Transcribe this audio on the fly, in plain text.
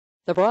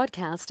The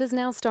broadcast is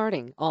now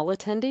starting. All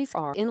attendees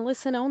are in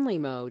listen-only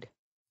mode.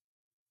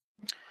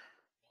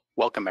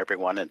 Welcome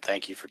everyone, and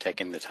thank you for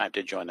taking the time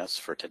to join us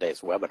for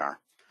today's webinar.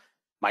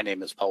 My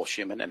name is Paul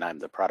Schumann and I'm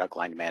the product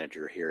line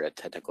manager here at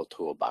Technical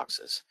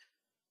Toolboxes.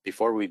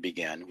 Before we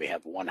begin, we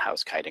have one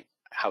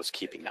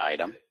housekeeping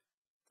item.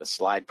 The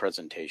slide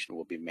presentation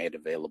will be made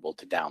available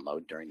to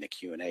download during the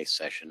Q&A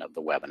session of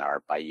the webinar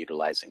by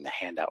utilizing the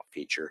handout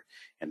feature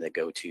in the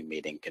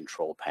GoToMeeting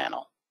control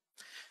panel.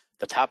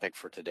 The topic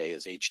for today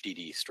is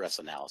HDD stress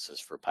analysis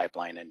for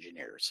pipeline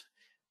engineers,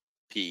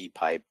 PE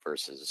pipe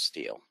versus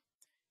steel.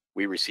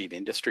 We receive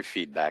industry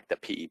feedback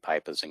that PE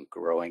pipe is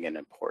growing in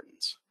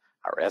importance.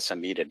 Our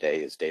SME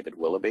today is David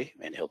Willoughby,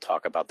 and he'll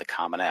talk about the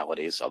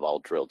commonalities of all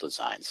drill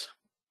designs.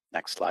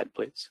 Next slide,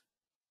 please.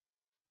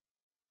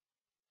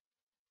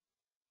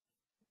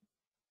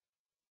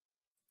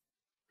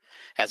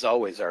 As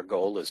always, our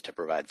goal is to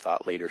provide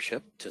thought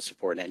leadership to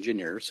support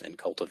engineers and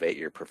cultivate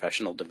your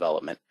professional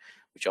development,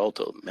 which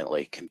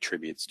ultimately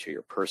contributes to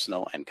your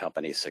personal and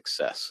company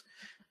success.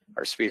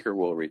 Our speaker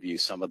will review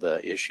some of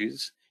the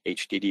issues,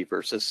 HDD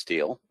versus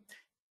steel,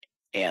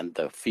 and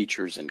the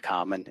features in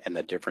common and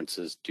the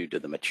differences due to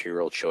the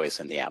material choice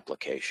in the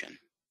application.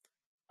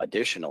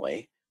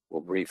 Additionally,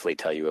 we'll briefly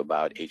tell you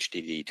about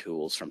HDD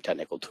tools from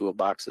Technical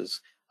Toolboxes,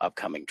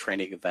 upcoming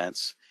training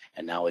events,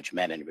 and knowledge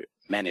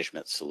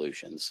management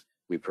solutions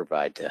we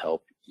provide to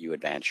help you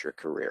advance your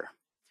career.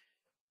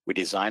 We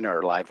design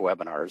our live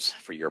webinars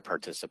for your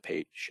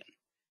participation.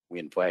 We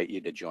invite you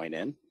to join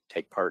in,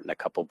 take part in a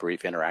couple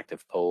brief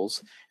interactive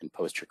polls, and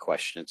post your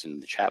questions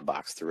in the chat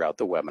box throughout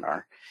the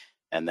webinar,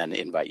 and then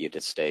invite you to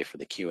stay for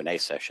the Q&A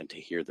session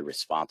to hear the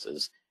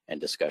responses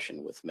and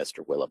discussion with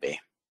Mr. Willoughby.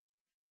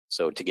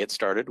 So to get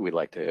started, we'd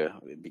like to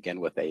begin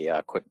with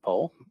a quick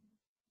poll.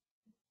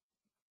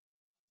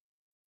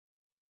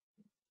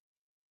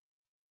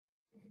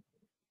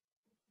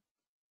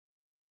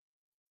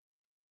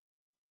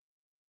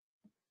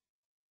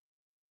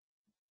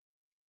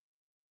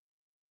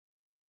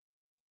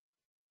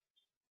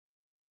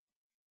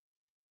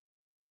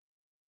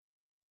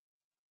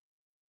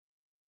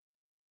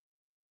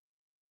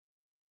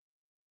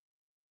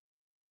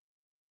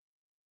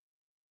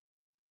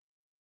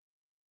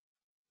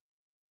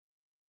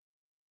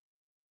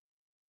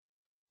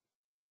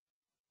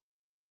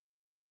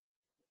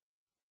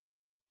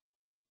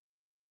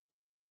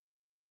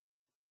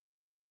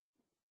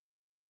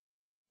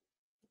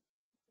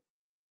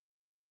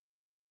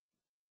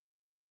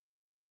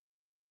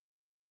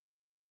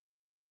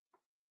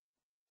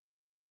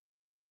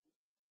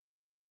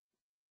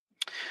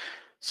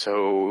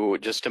 So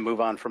just to move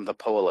on from the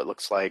poll, it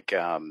looks like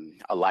a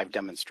live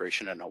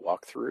demonstration and a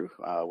walkthrough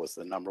was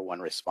the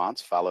 #1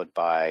 response, followed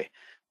by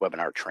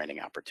webinar training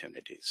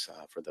opportunities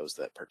for those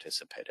that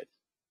participated.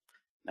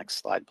 Next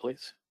slide,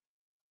 please.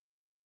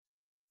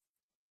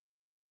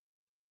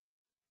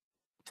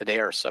 Today,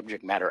 our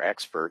subject matter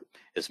expert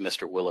is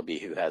Mr. Willoughby,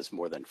 who has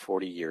more than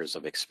 40 years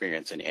of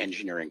experience in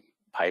engineering,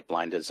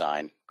 pipeline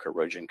design,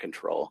 corrosion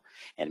control,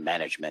 and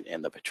management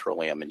in the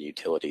petroleum and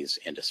utilities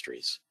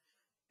industries.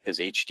 His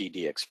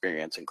HDD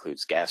experience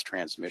includes gas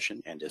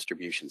transmission and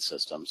distribution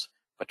systems,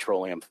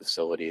 petroleum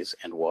facilities,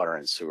 and water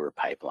and sewer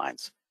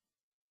pipelines.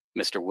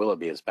 Mr.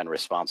 Willoughby has been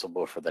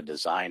responsible for the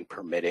design,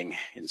 permitting,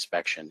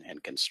 inspection,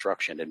 and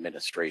construction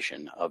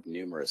administration of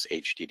numerous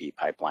HDD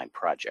pipeline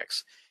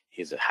projects.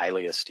 He's a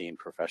highly esteemed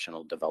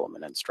professional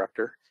development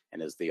instructor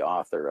and is the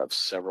author of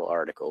several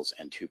articles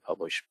and 2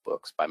 published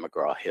books by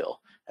McGraw-Hill,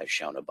 as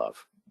shown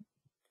above.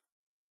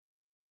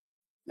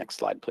 Next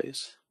slide,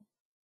 please.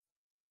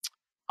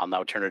 I'll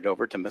now turn it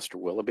over to Mr.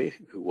 Willoughby,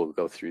 who will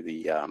go through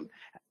the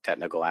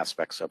technical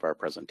aspects of our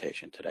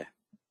presentation today.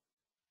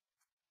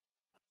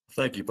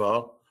 Thank you,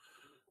 Paul.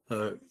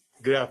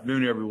 Good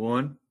afternoon,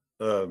 everyone.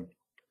 Glad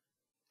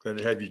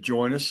to have you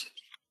join us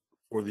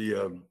for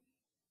the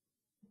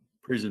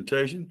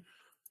presentation.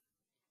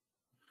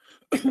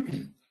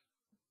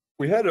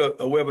 We had a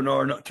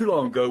webinar not too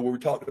long ago where we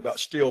talked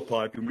about steel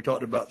pipe, and we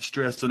talked about the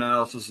stress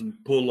analysis and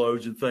pull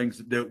loads and things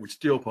that dealt with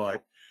steel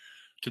pipe.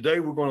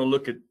 Today, we're going to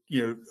look at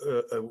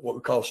what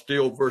we call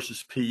steel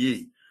versus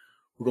PE.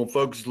 We're going to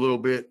focus a little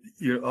bit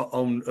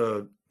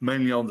on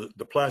mainly on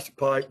the plastic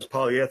pipe, the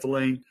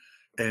polyethylene,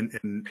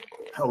 and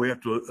how we have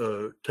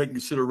to take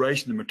into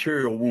consideration the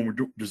material when we're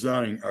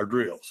designing our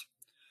drills.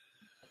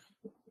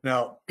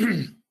 Now,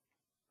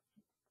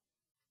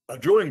 a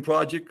drilling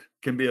project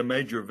can be a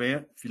major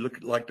event. If you look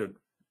at like the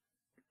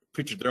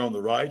picture there on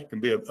the right, it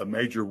can be a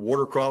major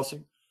water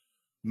crossing,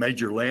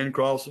 major land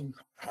crossing,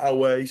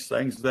 highways,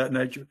 things of that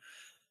nature.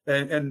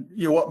 And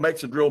you know what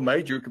makes a drill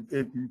major,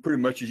 it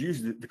pretty much is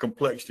usually the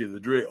complexity of the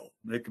drill.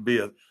 It could be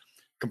a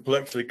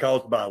complexity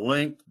caused by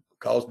length,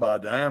 caused by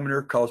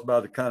diameter, caused by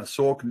the kind of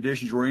soil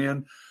conditions we're in.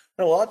 And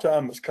a lot of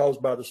times it's caused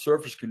by the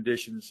surface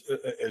conditions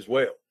as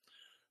well.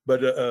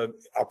 But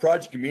our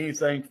project can be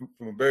anything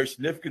from a very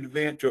significant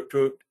event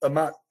to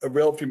a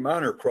relatively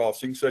minor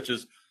crossing, such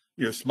as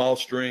small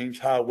streams,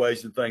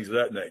 highways, and things of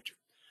that nature.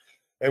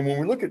 And when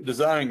we look at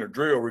designing a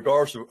drill,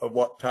 regardless of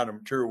what kind of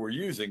material we're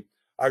using,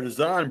 our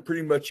design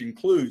pretty much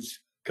includes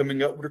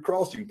coming up with a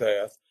crossing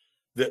path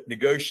that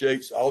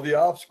negotiates all the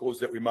obstacles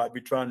that we might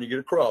be trying to get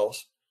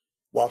across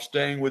while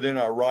staying within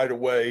our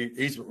right-of-way,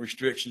 easement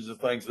restrictions, and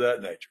things of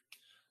that nature.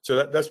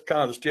 So that's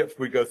kind of the steps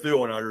we go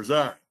through on our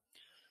design.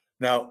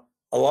 Now,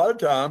 a lot of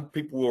time,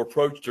 people will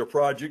approach their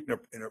project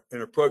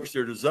and approach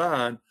their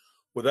design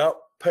without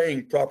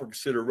paying proper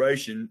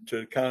consideration to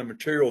the kind of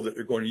material that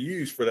they're going to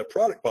use for that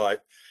product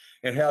pipe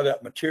and how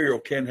that material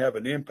can have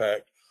an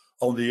impact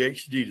on the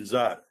HDD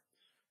designer.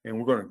 And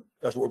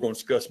that's what we're going to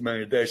discuss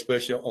mainly today,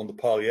 especially on the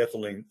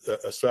polyethylene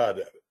side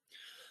of it.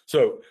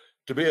 So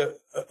to be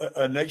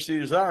an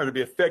HDD designer, to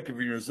be effective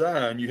in your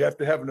design, you have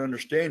to have an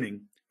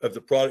understanding of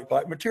the product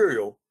pipe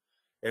material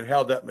and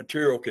how that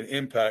material can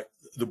impact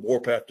the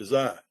bore path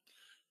design.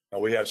 Now,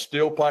 we have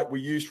steel pipe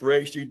we use for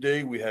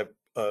HDD, we have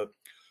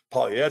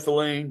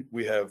polyethylene,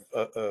 we have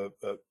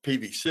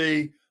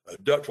PVC,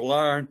 ductile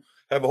iron,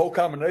 have a whole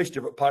combination of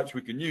different pipes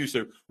we can use.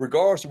 So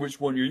regardless of which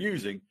one you're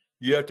using,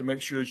 you have to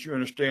make sure that you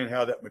understand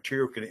how that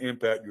material can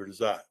impact your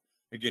design.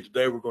 Again,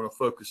 today we're going to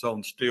focus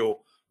on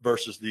steel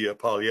versus the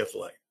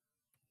polyethylene.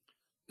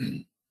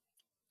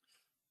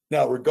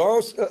 Now,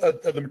 regardless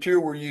of the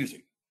material we're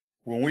using,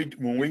 when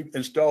we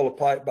install a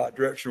pipe by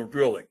directional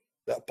drilling,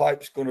 that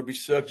pipe is going to be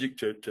subject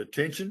to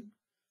tension,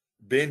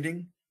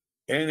 bending,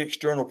 and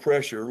external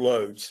pressure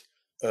loads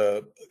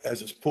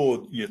as it's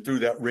pulled through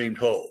that reamed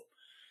hole.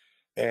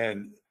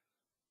 And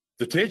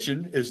the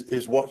tension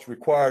is what's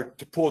required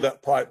to pull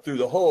that pipe through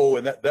the hole,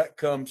 and that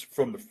comes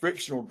from the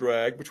frictional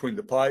drag between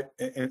the pipe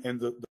and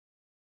the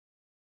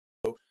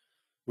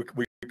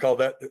we call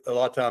that a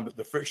lot of times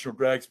the frictional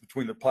drags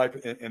between the pipe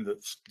and the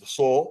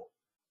soil.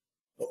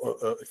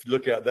 If you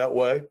look at it that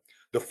way,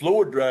 the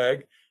fluid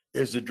drag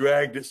is the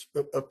drag that's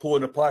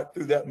pulling the pipe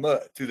through that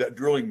mud, through that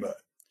drilling mud.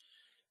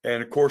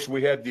 And of course,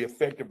 we have the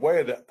effective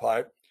way of that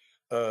pipe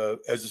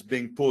as it's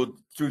being pulled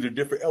through the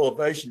different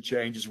elevation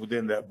changes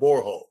within that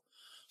borehole.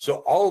 So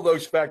all of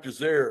those factors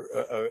there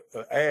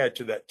add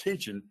to that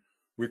tension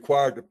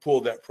required to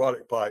pull that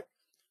product pipe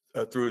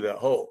through that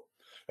hole.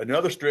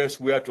 Another stress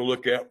we have to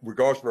look at,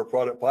 regardless of our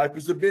product pipe,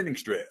 is the bending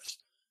stress.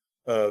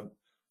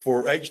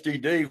 For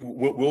HDD,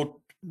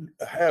 we'll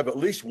have at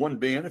least one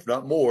bend, if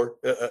not more,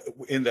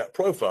 in that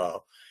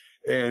profile.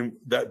 And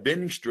that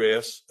bending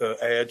stress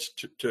adds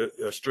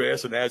to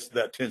stress and adds to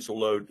that tensile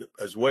load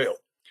as well.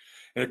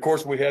 And of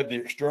course, we have the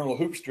external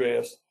hoop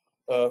stress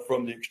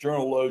from the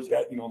external loads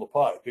acting on the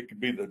pipe. It could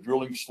be the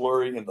drilling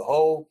slurry in the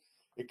hole.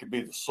 It could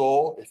be the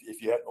soil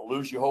if you happen to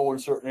lose your hole in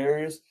certain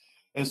areas.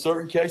 In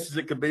certain cases,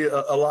 it could be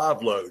a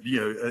live load,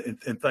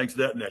 and things of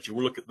that nature.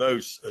 We'll look at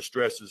those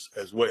stresses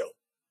as well.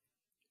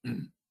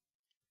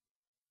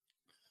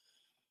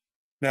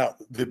 Now,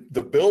 the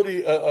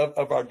ability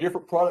of our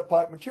different product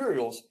pipe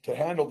materials to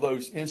handle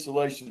those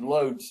insulation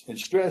loads and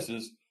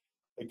stresses,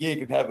 again,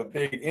 can have a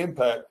big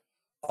impact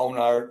on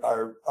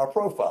our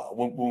profile.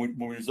 When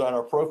we design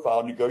our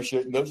profile,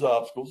 negotiating those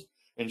obstacles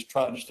and just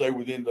trying to stay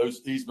within those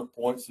easement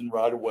points and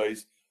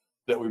right-of-ways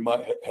that we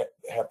might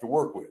have to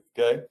work with,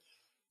 okay?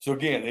 So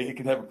again, it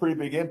can have a pretty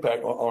big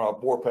impact on our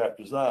bore path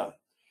design.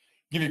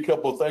 Give you a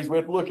couple of things we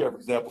have to look at. For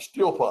example,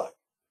 steel pipe.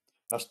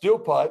 Now, steel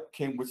pipe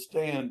can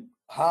withstand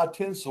high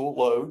tensile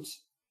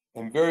loads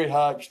and very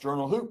high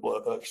external hoop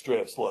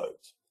stress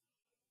loads,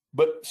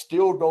 but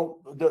still don't,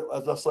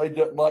 as I say,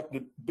 doesn't like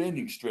the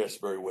bending stress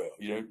very well.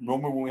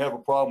 Normally when we have a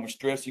problem with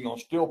stressing on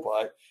steel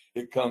pipe,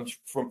 it comes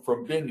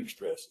from bending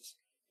stresses.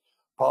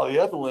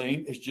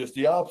 Polyethylene is just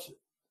the opposite.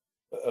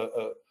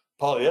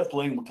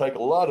 Polyethylene will take a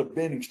lot of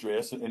bending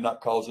stress and not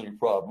cause any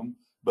problem,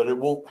 but it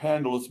won't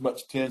handle as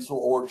much tensile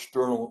or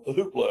external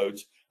hoop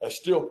loads as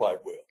steel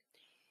pipe will.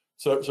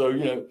 So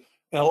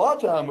and a lot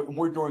of time when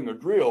we're doing a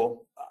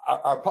drill,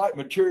 our pipe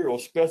material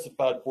is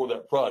specified for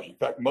that project. In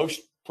fact,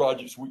 most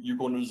projects you're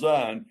going to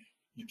design,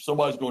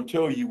 somebody's going to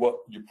tell you what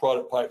your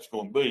product pipe's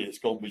going to be. It's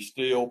going to be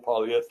steel,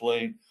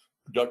 polyethylene,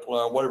 ductile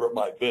iron, whatever it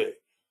might be.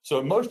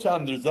 So most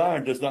times the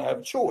designer does not have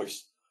a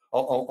choice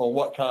on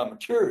what kind of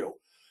material.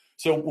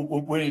 So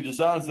when he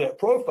designs that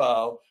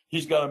profile,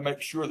 he's got to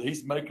make sure that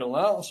he's making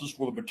allowances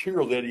for the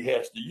material that he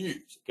has to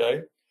use,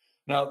 okay?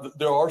 Now,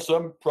 there are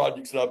some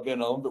projects that I've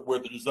been on where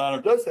the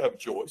designer does have a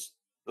choice.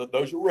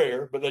 Those are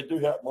rare, but they do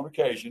happen on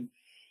occasion.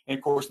 And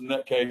of course, in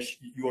that case,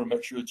 you want to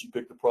make sure that you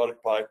pick the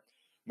product pipe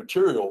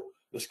material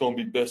that's going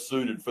to be best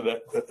suited for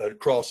that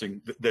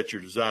crossing that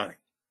you're designing.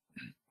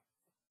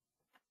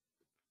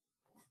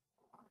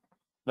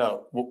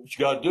 Now, what you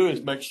got to do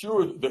is make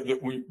sure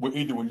that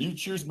either when you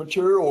choose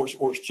material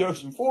or it's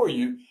chosen for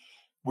you,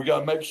 we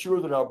got to make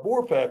sure that our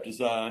bore path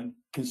design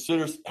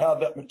considers how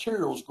that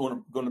material is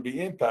going to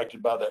be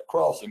impacted by that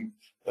crossing,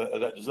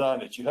 that design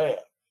that you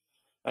have.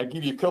 I'll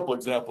give you a couple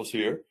examples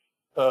here.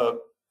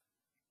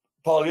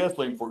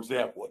 Polyethylene, for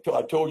example,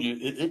 I told you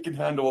it can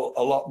handle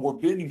a lot more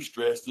bending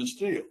stress than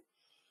steel.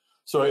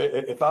 So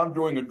if I'm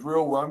doing a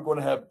drill where I'm going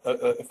to have,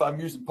 if I'm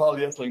using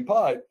polyethylene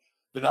pipe,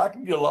 then I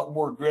can get a lot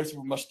more aggressive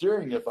with my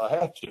steering if I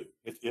have to.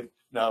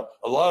 Now,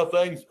 a lot of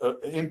things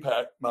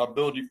impact my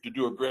ability to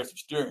do aggressive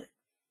steering.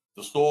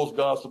 The soil's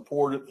got to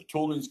support it, the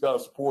tooling's got to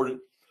support it.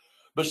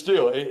 But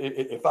still,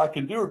 if I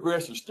can do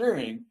aggressive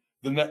steering,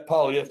 then that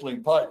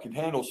polyethylene pipe can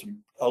handle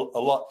a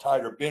lot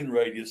tighter bend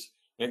radius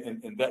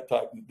and that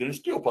type than a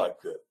steel pipe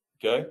could.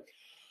 Okay,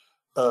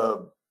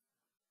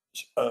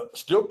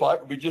 steel pipe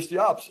would be just the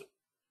opposite.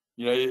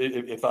 You know,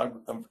 if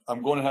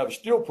I'm going to have a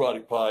steel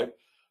product pipe,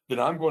 then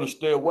I'm going to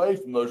stay away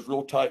from those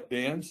real tight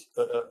bends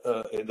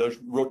and those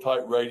real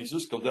tight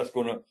radiuses, because that's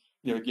going to,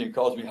 you know, again,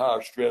 cause me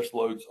higher stress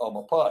loads on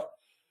my pipe.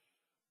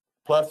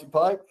 Plastic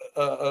pipe,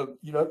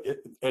 you know,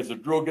 as the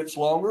drill gets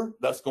longer,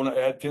 that's going to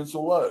add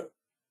tensile load.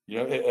 You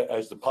know,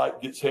 as the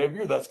pipe gets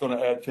heavier, that's going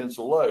to add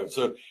tensile load.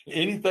 So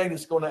anything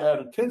that's going to add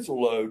a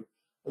tensile load,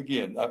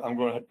 again, I'm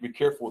going to have to be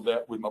careful with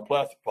that with my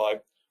plastic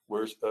pipe,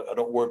 whereas I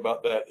don't worry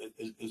about that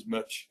as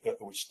much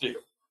with steel.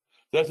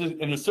 That's just,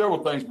 and there's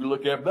several things we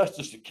look at, but that's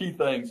just the key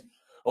things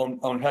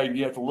on how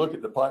you have to look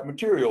at the pipe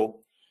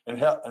material and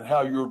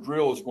how your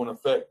drill is going to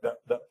affect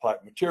that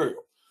pipe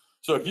material.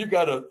 So if you've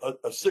got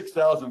a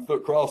 6,000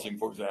 foot crossing,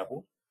 for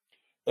example,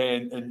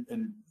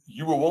 and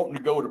you were wanting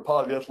to go with a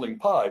polyethylene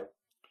pipe,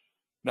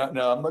 now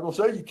I'm not going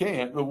to say you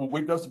can't, but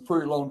we've done some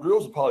pretty long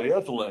drills of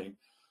polyethylene,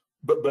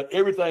 but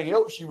everything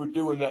else you would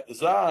do in that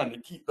design to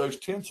keep those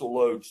tensile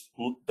loads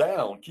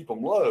down, keep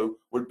them low,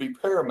 would be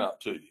paramount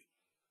to you.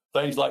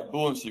 Things like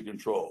buoyancy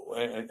control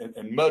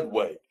and mud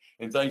weight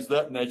and things of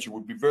that nature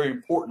would be very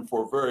important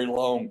for a very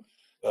long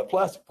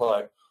plastic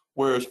pipe,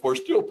 whereas for a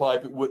steel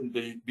pipe, it wouldn't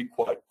be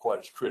quite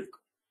as critical.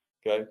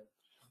 Okay.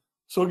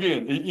 So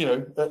again, you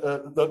know,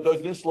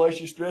 those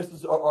installation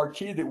stresses are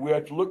key that we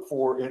have to look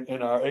for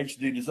in our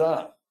HD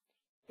design.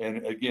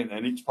 And again,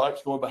 and each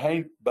pipe's going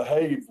to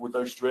behave with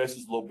those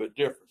stresses a little bit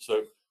different.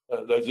 So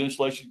those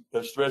installation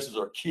stresses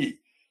are key.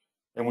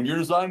 And when you're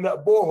designing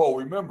that borehole,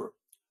 remember,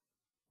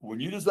 when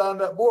you design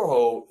that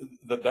borehole,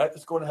 that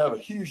is going to have a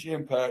huge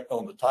impact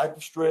on the type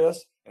of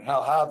stress and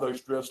how high those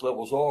stress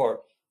levels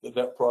are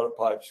that product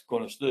pipe is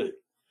going to stick.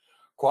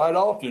 Quite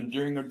often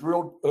during a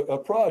drill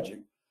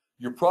project,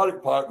 your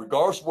product pipe,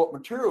 regardless of what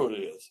material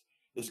it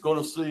is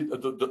going to see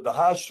the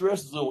highest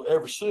stresses it'll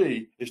ever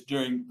see is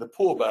during the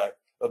pullback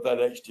of that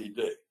HDD.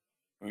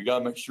 And we got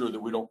to make sure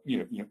that we don't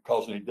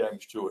cause any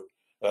damage to it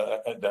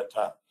at that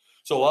time.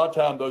 So a lot of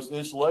times those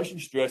insulation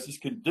stresses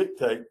can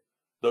dictate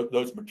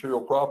those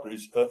material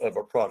properties of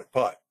a product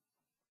pipe.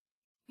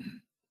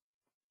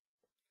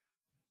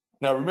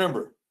 Now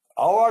remember,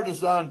 all our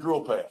design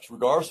drill paths,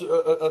 regardless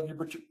of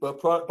your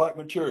product pipe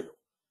material,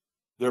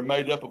 they're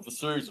made up of a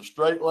series of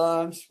straight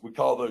lines. We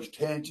call those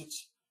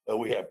tangents.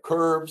 We have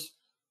curves.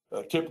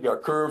 Typically our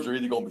curves are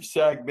either going to be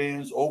sag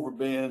bends, over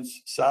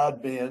bends,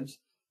 side bends.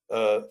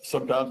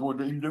 Sometimes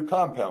we'll even do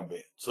compound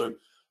bends. So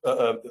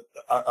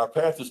our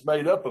path is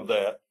made up of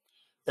that.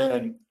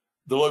 And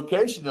the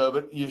location of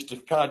it is to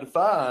kind of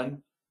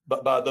define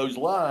by those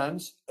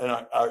lines and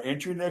our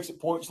entry and exit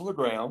points on the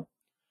ground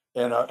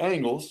and our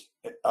angles,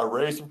 our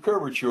rays of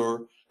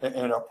curvature,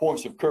 and our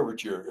points of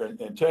curvature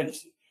and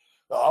tendency.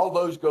 All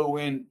those go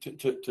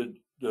into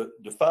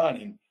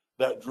defining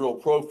that drill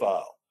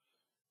profile.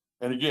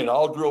 And again,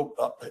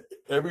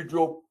 every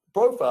drill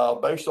profile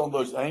based on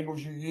those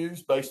angles you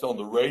use, based on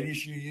the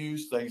radius you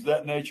use, things of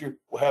that nature,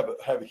 will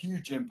have a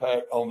huge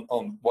impact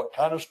on what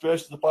kind of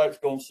stresses the pipe's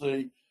going to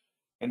see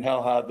and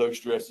how high those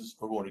stresses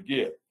are going to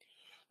get.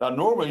 Now,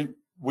 normally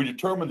we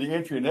determine the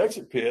entry and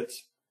exit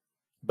pits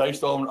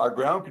based on our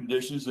ground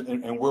conditions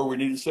and where we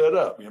need to set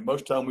up. You know,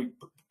 most time we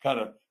kind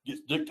of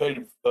get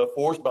dictated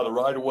for us by the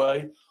right of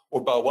way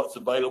or by what's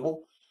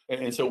available.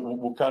 And so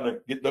we'll kind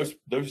of get those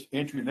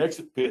entry and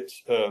exit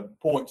pits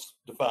points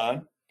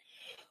defined.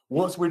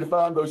 Once we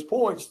define those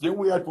points, then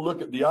we have to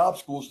look at the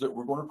obstacles that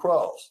we're going to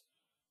cross.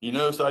 You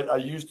notice I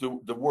use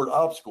the word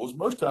obstacles.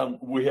 Most time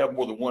we have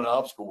more than one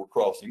obstacle we're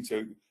crossing.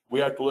 So we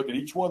have to look at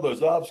each one of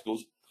those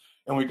obstacles,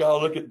 and we got to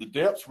look at the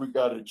depths we've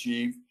got to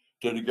achieve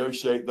to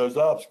negotiate those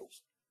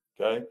obstacles.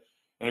 Okay.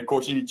 And of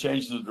course, any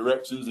changes of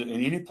directions in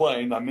any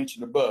plane I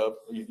mentioned above,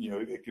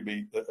 it could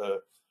be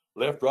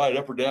left, right,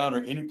 up or down,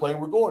 or any plane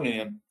we're going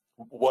in,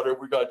 whatever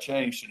we got to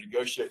change to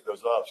negotiate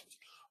those obstacles.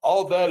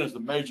 All that is a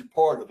major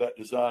part of that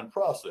design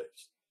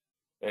process.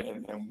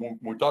 And when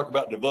we talk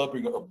about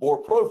developing a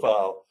bore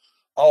profile,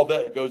 all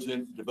that goes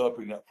into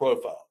developing that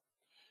profile.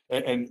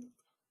 And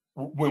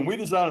when we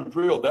design a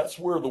drill, that's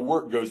where the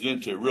work goes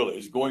into, really,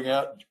 is going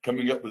out,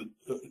 coming up with,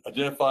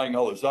 identifying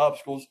all those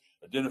obstacles,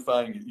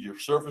 identifying your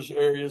surface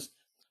areas,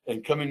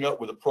 and coming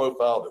up with a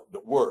profile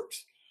that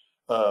works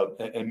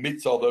and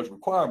meets all those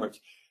requirements.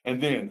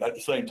 And then at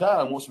the same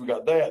time, once we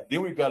got that,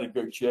 then we've got to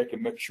go check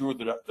and make sure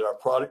that our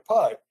product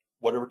pipe,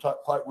 whatever type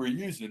of pipe we're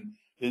using,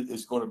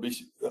 is going to be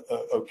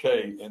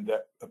okay in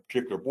that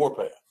particular bore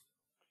path.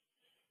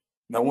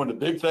 Now, one of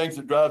the big things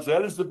that drives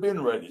that is the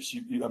bend radius.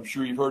 I'm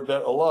sure you've heard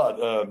that a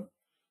lot.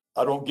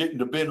 I don't get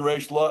into bend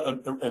radius a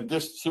lot. And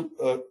this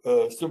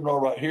seminar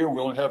right here, we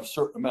only have a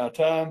certain amount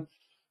of time.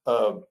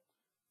 But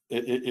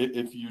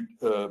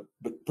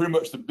pretty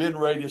much the bend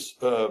radius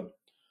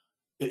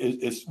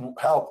is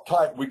how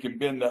tight we can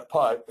bend that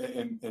pipe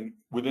and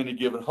within a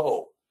given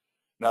hole.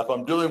 Now, if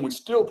I'm dealing with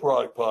steel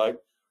product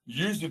pipe,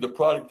 usually the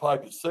product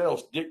pipe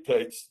itself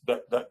dictates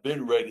that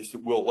bend radius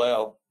that will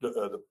allow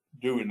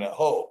doing that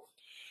hole.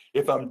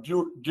 If I'm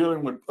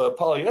dealing with a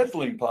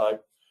polyethylene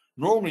pipe,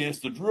 normally it's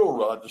the drill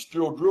rod, the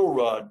steel drill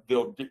rod,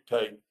 they'll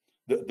dictate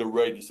the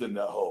radius in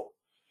that hole.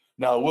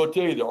 Now, I will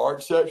tell you there are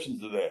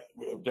exceptions to that.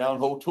 We have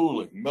downhole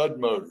tooling, mud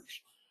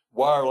motors,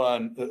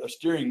 wireline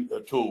steering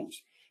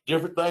tools.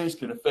 Different things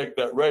can affect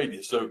that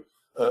radius. So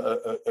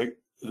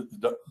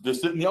this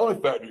isn't the only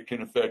factor that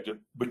can affect it,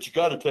 but you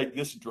got to take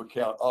this into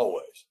account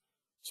always.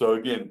 So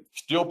again,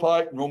 steel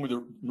pipe,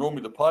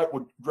 normally the pipe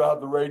would drive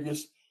the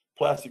radius.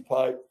 Plastic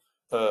pipe,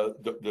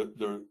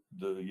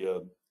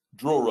 the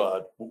drill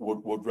rod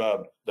will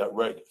drive that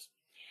radius.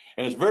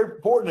 And it's very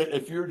important that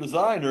if you're a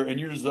designer and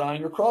you're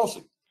designing a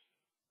crossing,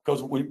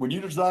 because when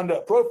you design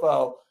that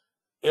profile,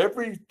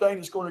 everything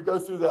that's going to go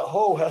through that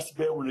hole has to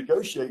be able to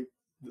negotiate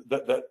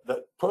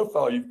that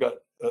profile you've got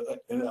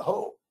in that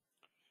hole,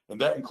 and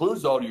that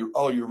includes all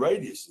your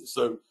radiuses.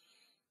 So,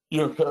 you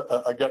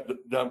know, I got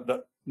down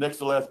next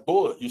to the last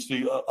bullet. You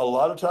see a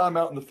lot of time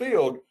out in the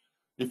field.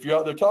 If you're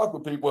out there talking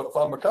with people, if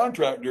I'm a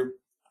contractor,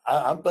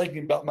 I'm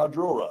thinking about my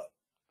drill rod,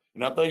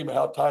 and I'm thinking about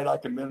how tight I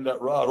can bend that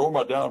rod, or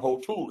my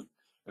downhole tooling,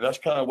 and that's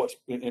kind of what's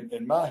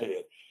in my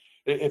head.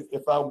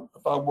 If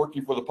I'm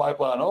working for the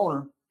pipeline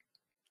owner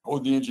or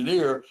the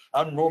engineer,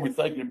 I'm normally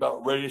thinking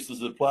about radiuses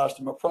that applies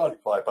to my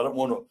product pipe. I don't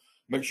want to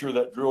make sure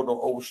that drill don't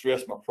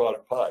overstress my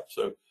product pipe.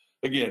 So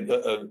again,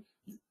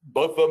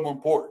 both of them are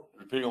important,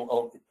 depending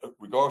on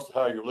regards to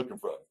how you're looking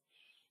for it.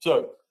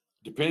 So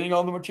depending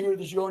on the material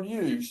that you're going to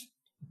use,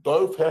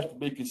 both have to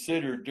be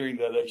considered during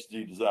that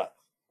HDD design.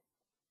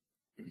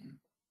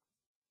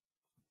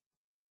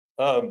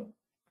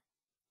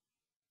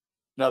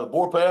 Now, the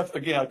bore path,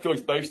 again, I feel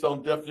it's based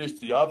on the definition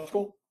of the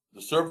obstacle,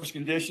 the surface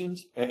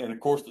conditions, and of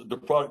course, the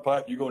product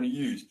pipe you're going to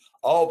use.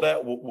 All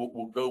that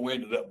will go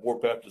into that bore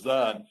path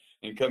design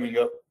and coming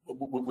up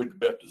with the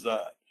best design.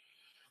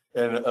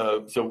 And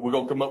so we're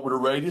going to come up with a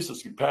radius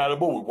that's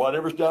compatible with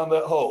whatever's down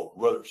that hole,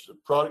 whether it's the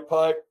product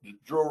pipe, the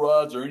drill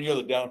rods, or any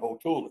other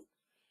downhole tooling.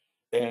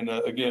 And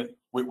again,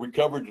 we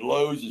covered the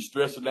loads and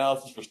stress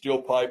analysis for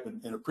steel pipe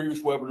in a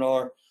previous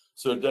webinar.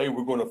 So today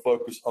we're going to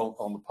focus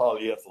on the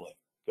polyethylene,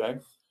 okay?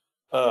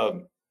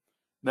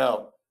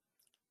 Now,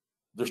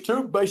 there's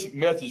two basic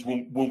methods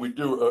when we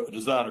do a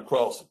design of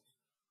crossing.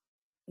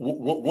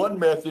 One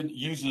method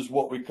uses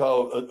what we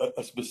call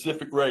a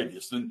specific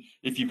radius. And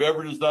if you've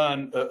ever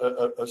designed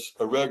a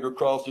regular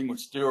crossing with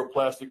steel or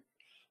plastic,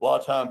 a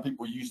lot of time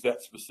people use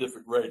that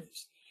specific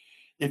radius.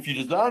 If you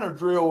design a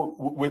drill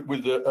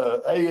with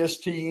the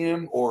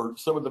ASTM or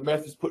some of the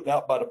methods put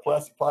out by the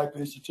Plastic Pipe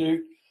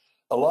Institute,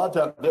 a lot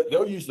of times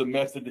they'll use the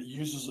method that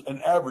uses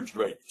an average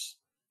radius.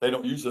 They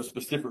don't use a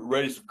specific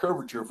radius of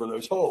curvature for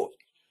those holes.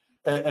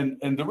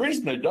 And the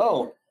reason they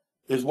don't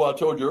is what I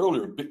told you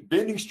earlier.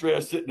 Bending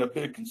stress isn't a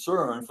big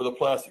concern for the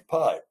plastic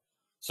pipe.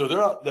 So they're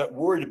not that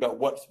worried about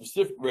what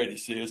specific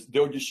radius is.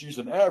 They'll just use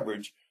an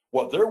average.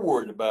 What they're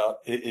worried about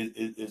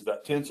is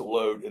that tensile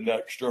load and that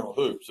external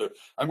hoop. So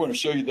I'm going to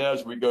show you that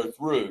as we go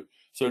through.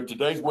 So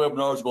today's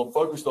webinar is going to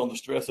focus on the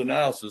stress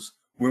analysis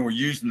when we're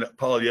using that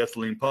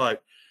polyethylene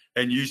pipe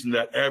and using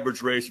that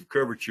average radius of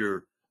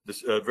curvature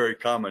that's very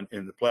common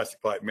in the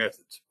plastic pipe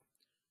methods.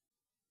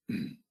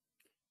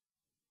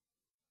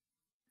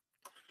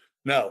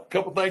 Now, a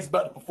couple things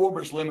about the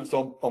performance limits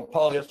on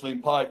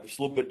polyethylene pipe. It's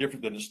a little bit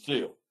different than the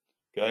steel,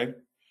 okay?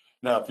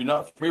 Now, if you're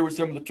not familiar with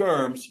some of the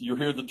terms, you'll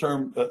hear the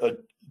term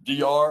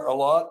DR a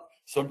lot.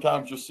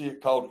 Sometimes you'll see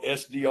it called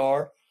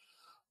SDR.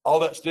 All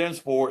that stands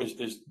for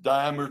is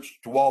diameter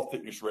to wall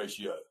thickness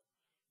ratio,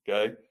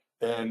 okay?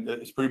 And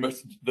it's pretty much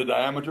the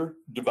diameter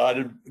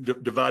divided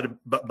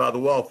by the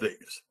wall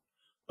thickness.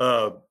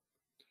 And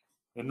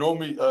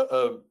normally,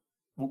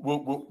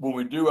 when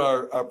we do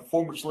our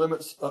performance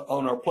limits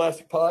on our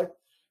plastic pipe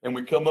and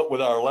we come up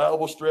with our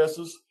allowable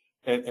stresses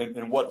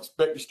and what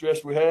expected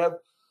stress we have,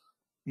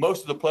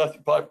 most of the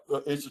Plastic Pipe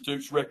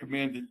Institutes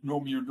recommend that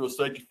normally you do a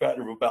safety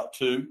factor of about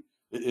 2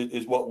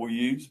 is what we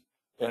use.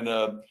 And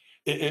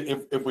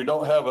if we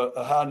don't have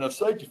a high enough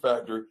safety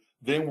factor,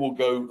 then we'll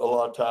go a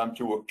lot of time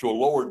to a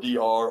lower DR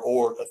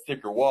or a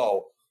thicker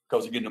wall,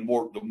 because again, the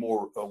more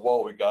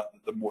wall we got,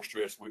 the more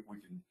stress we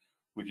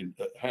can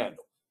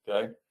handle.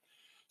 Okay.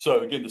 So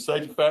again, the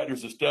safety factor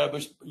is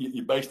established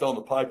based on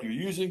the pipe you're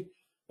using,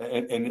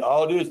 and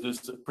all it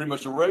is pretty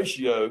much a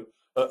ratio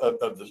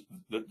of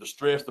the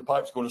stress the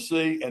pipe's going to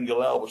see and the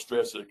allowable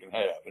stress that it can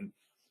have. And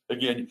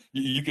again,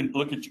 you can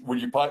look at with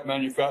your pipe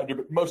manufacturer,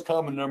 but the most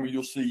common number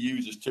you'll see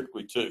used is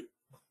typically 2.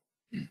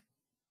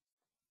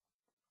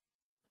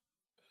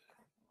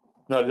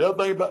 Now, the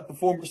other thing about the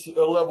performance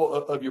level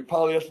of your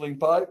polyethylene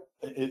pipe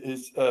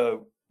is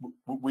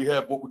we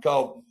have what we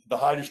call the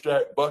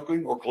hydrostatic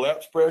buckling or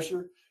collapse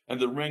pressure and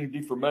the ring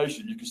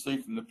deformation. You can see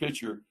from the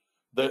picture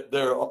that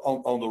there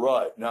on the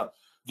right. Now,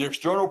 the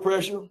external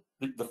pressure,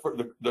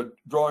 the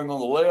drawing on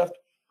the left,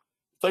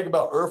 think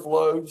about earth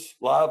loads,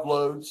 live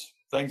loads,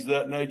 things of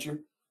that nature.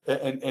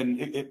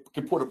 And it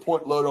can put a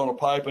point load on a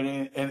pipe and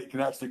it can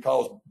actually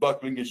cause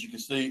buckling, as you can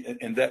see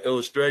in that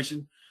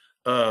illustration.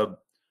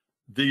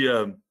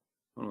 hold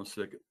on a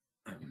second.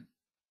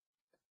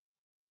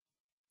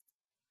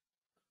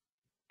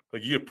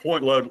 Like you get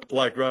point load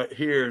like right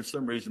here, and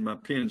some reason my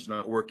pen's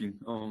not working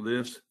on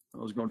this. I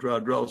was going to try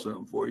to draw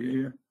something for you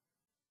here.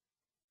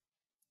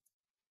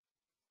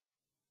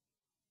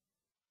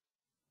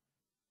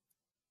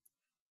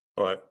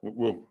 All right,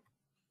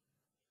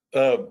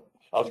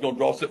 I was going to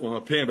draw something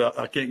with my pen, but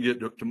I can't get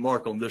to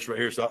mark on this right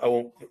here, so I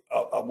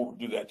won't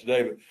do that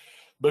today.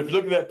 But if you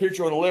look at that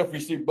picture on the left, we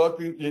see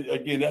buckling.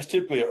 Again, that's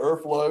typically an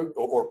earth load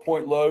or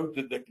point load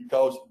that can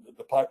cause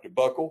the pipe to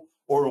buckle,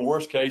 or in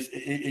worst case,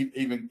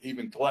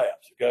 even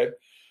collapse. Okay.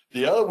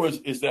 The other one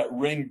is that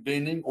ring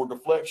bending or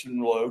deflection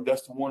load.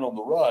 That's the one on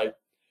the right,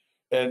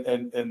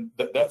 and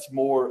that's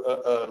more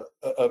of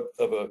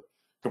a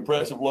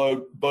compressive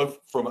load, both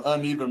from an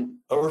uneven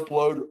earth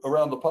load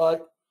around the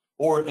pipe,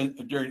 or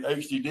during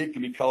HDD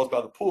can be caused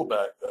by the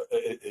pullback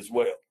as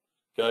well.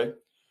 Okay,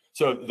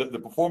 so the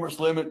performance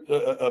limit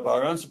of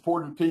our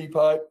unsupported PE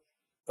pipe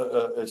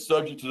is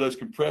subject to those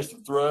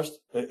compressive thrusts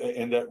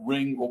and that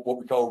ring, what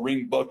we call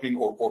ring buckling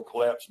or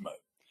collapse mode.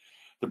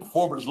 The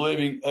performance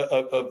limit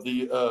of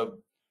the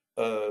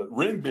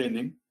ring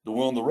bending, the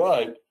one on the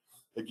right,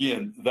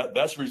 again,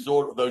 that's a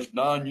result of those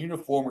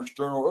non-uniform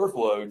external earth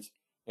loads,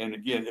 and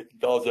again, it can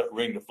cause that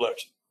ring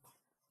deflection.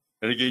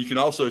 And again, you can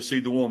also see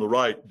the one on the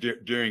right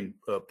during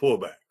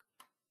pullback.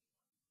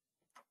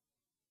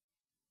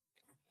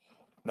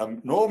 Now,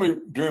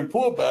 normally during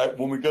pullback,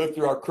 when we go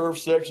through our curved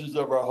sections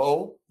of our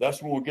hole,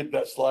 that's when we'll get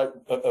that slight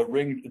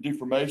ring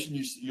deformation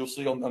you'll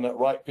see on that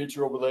right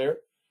picture over there.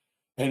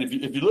 And if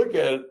you look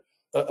at it,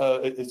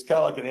 it's kind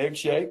of like an egg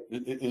shape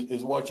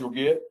is what you'll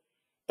get.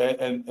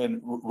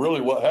 And really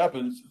what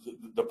happens,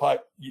 the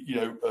pipe,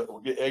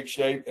 will get egg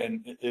shaped,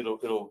 and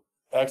it'll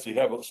actually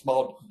have a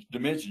small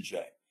dimension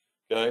change.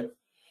 Okay.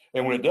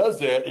 And when it does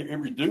that, it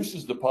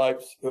reduces the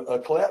pipe's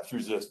collapse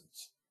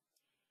resistance.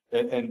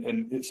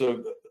 And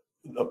so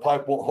a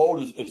pipe won't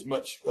hold as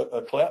much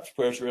collapse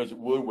pressure as it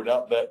would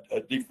without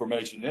that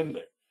deformation in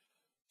there.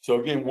 So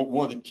again,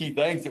 one of the key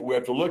things that we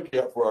have to look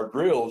at for our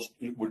drills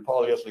with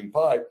polyethylene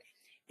pipe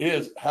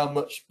is how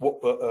much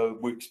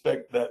we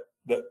expect that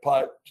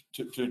pipe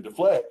to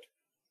deflect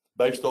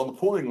based on the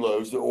pulling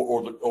loads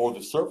or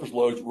the surface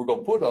loads that we're going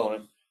to put on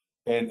it,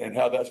 and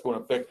how that's going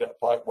to affect that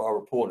pipe while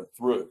we're pulling it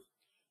through.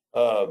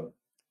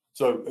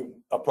 So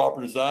a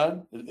proper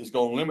design is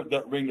going to limit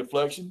that ring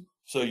deflection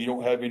so you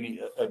don't have any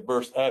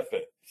adverse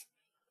effects.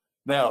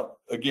 Now,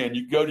 again,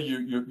 you go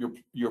to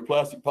your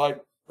plastic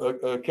pipe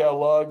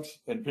catalogs,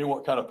 and depending on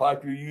what kind of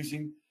pipe you're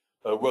using,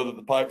 whether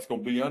the pipe's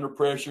going to be under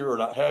pressure or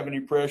not have any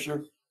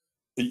pressure,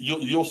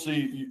 you'll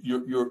see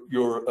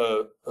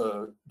your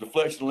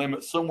deflection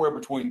limit somewhere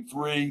between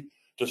 3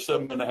 to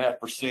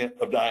 7.5%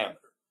 of diameter,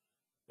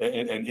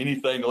 and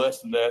anything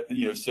less than that,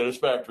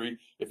 satisfactory.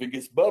 If it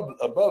gets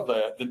above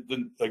that,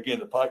 then again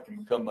the pipe can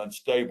become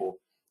unstable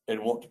and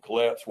want to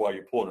collapse while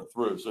you're pulling it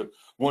through. So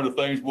one of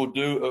the things we'll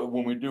do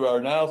when we do our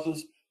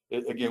analysis,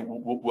 again,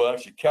 we'll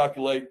actually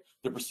calculate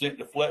the percent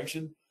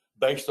deflection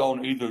based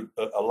on either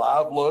a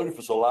live load. If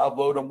it's a live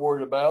load I'm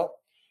worried about.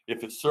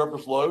 If it's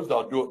surface loads,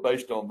 I'll do it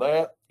based on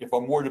that. If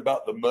I'm worried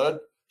about the mud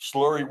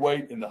slurry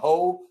weight in the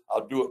hole,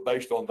 I'll do it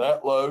based on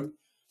that load.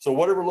 So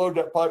whatever load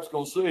that pipe's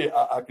going to see,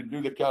 I can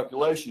do the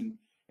calculation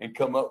and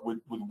come up with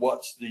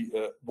what's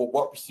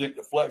what percent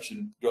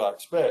deflection do I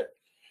expect.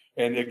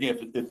 And again,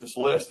 if it's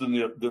less than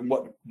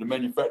what the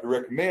manufacturer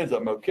recommends,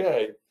 I'm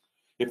okay.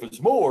 If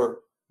it's more,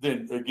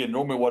 then again,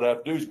 normally what I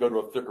have to do is go to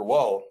a thicker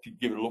wall to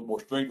give it a little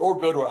more strength, or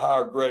go to a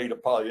higher grade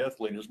of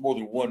polyethylene. There's more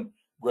than one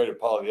grade of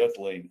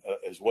polyethylene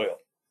as well.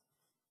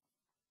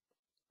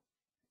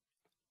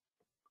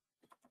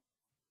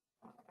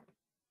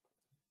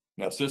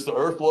 Now, since the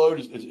earth load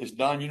is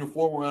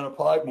non-uniform around a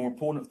pipe when we're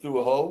pulling it through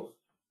a hole,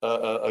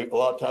 a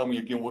lot of time,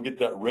 again, we'll get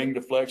that ring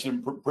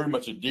deflection, pretty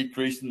much a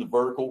decrease in the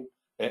vertical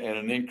and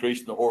an increase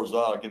in the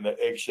horizontal, again, that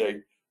egg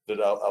shape that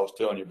I was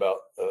telling you about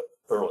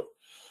earlier.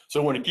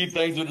 So one of the key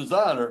things as a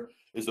designer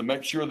is to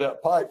make sure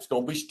that pipe's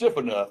going to be stiff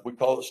enough, we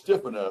call it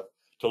stiff enough,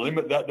 to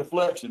limit that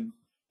deflection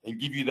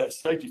and give you that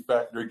safety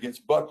factor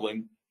against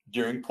buckling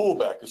during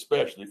pullback,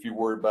 especially if you're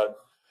worried about it.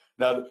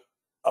 Now,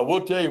 I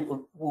will tell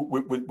you,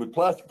 with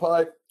plastic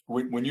pipe,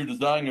 when you're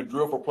designing a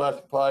drill for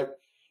plastic pipe,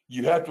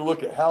 you have to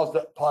look at how's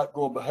that pipe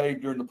going to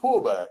behave during the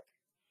pullback.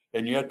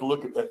 And you have to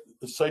look at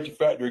the safety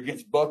factor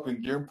against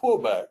buckling during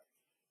pullback.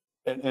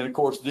 And of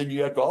course, then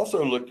you have to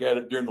also look at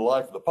it during the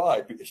life of the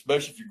pipe,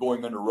 especially if you're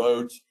going under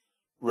roads,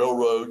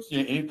 railroads,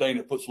 anything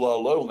that puts a lot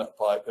of load on that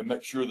pipe, and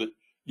make sure that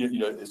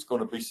it's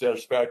going to be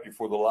satisfactory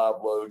for the live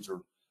loads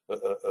or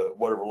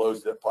whatever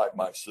loads that pipe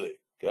might see.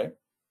 Okay.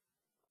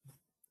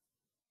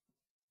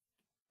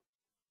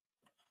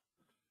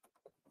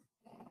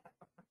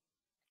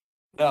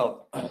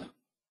 Now,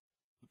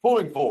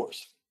 pulling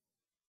force.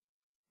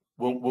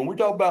 When we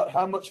talk about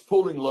how much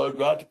pulling load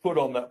do I have to put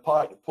on that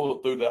pipe to pull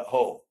it through that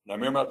hole? Now,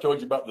 remember I told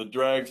you about the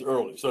drags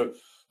earlier. So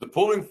the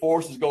pulling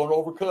force is going to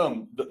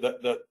overcome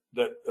that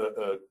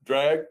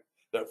drag,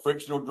 that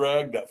frictional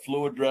drag, that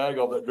fluid drag,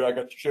 all that drag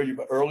I showed you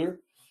about earlier.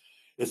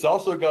 It's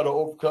also got to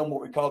overcome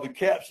what we call the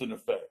capstan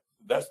effect.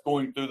 That's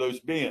going through those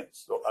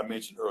bends. So I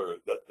mentioned earlier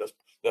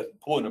that's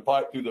pulling the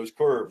pipe through those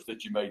curves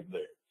that you made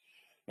there.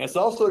 And it's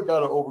also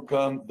got to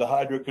overcome the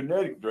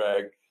hydrokinetic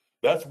drag.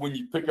 That's when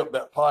you pick up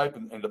that pipe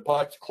and the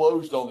pipe's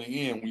closed on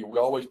the end. We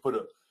always put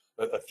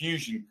a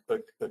fusion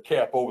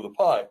cap over the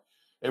pipe.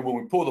 And when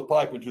we pull the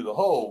pipe into the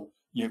hole,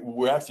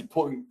 we're actually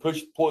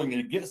pulling it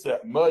against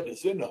that mud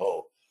that's in the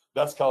hole.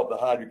 That's called the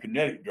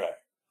hydrokinetic drag.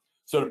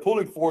 So the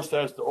pulling force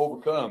has to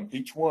overcome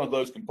each one of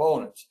those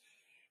components.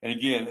 And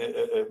again,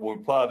 we'll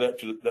apply that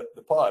to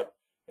the pipe.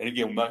 And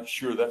again, we make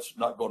sure that's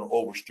not going to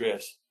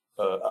overstress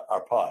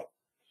our pipe.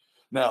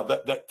 Now,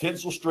 that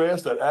tensile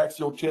stress, that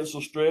axial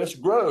tensile stress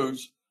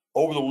grows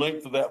over the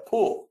length of that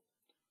pull.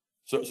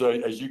 So as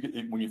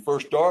when you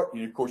first start,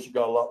 of course, you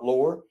got a lot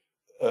lower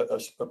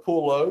a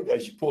pull load.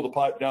 As you pull the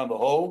pipe down the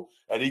hole,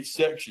 at each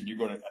section,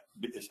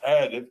 it's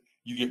additive.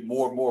 You get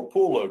more and more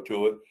pull load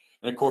to it.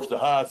 And of course, the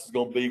highest is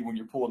going to be when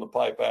you're pulling the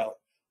pipe out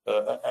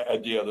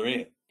at the other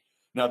end.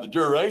 Now, the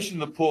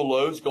duration of the pull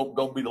load is going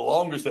to be the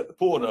longest at the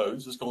pull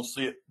nose. It's going to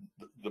see it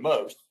the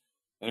most.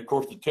 And of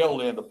course, the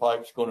tail end of the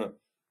pipe is going to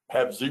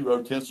have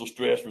zero tensile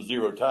stress for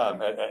zero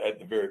time at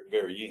the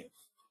very end.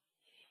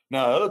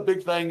 Now, another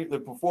big thing, the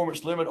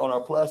performance limit on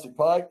our plastic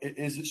pipe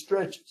is it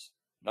stretches.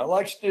 Not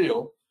like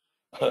steel.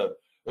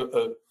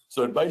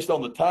 So based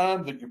on the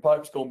time that your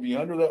pipe's going to be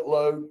under that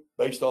load,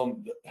 based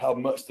on how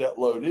much that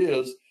load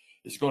is,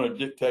 it's going to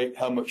dictate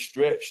how much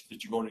stretch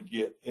that you're going to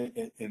get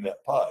in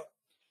that pipe.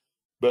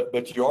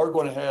 But you are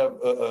going to have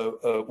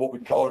what we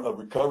call a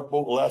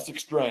recoverable elastic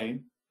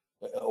strain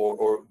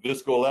or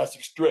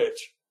viscoelastic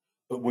stretch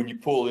when you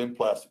pull in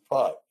plastic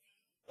pipe.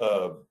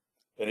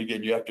 And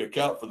again, you have to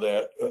account for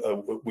that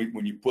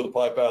when you pull the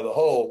pipe out of the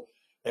hole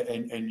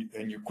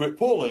and you quit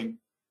pulling.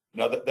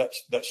 Now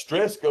that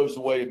stress goes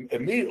away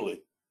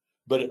immediately,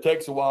 but it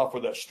takes a while for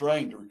that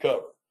strain to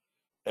recover.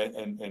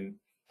 And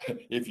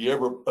if you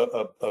ever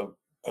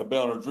have been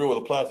on a drill with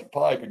a plastic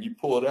pipe and you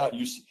pull it out,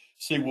 you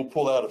see we'll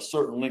pull out a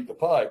certain length of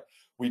pipe.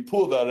 We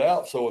pull that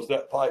out so as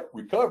that pipe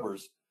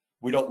recovers,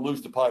 we don't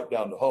lose the pipe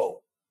down the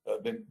hole.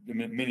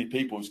 Many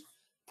people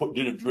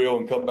did a drill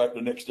and come back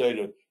the next day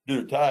to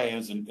do the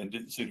tie-ins and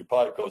didn't see the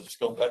pipe because it's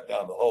gone back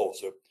down the hole.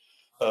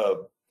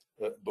 So,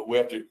 but we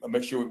have to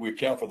make sure we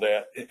account for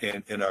that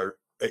in our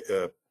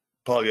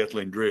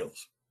polyethylene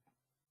drills.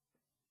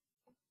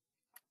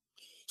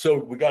 So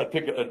we got to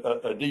pick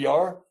a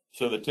DR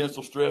so the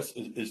tensile stress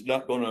is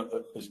going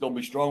to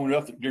be strong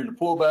enough during the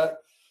pullback,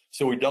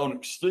 so we don't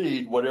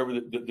exceed whatever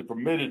the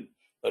permitted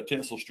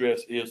tensile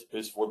stress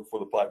is for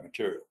the pipe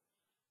material.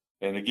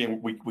 And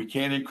again, we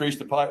can increase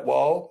the pipe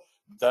wall.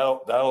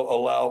 That'll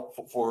allow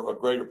for a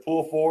greater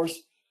pull force.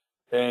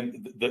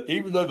 And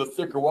even though the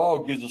thicker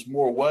wall gives us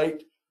more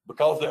weight,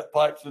 because that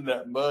pipe's in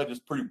that mud, it's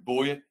pretty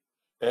buoyant.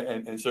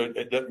 And so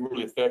it doesn't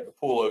really affect the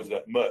pull loads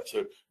that much.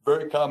 So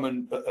very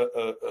common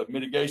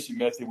mitigation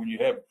method when you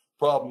have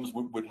problems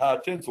with high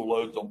tensile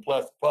loads on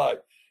plastic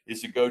pipe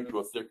is to go to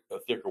a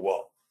thicker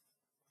wall.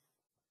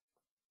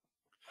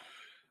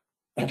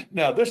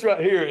 Now, this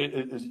right here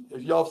is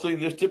y'all seen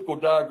this typical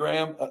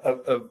diagram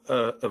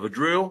of a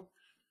drill.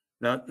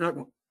 Now,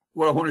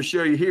 what I want to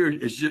show you here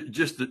is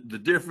just the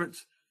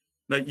difference.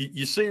 Now,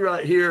 you see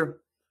right here,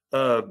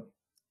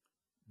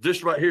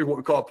 this right here is what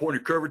we call a point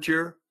of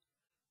curvature,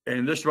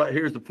 and this right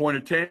here is the point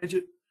of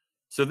tangent.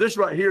 So this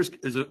right here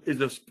is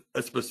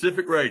a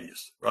specific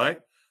radius, right?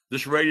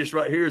 This radius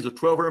right here is a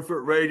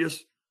 1,200-foot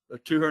radius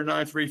of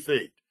 293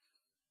 feet.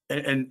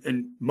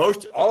 And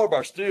all of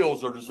our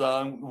steels are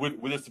designed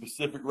with a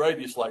specific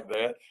radius like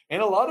that.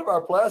 And a lot of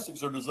our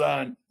plastics are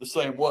designed the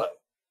same way.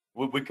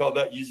 We call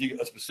that using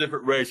a specific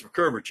radius of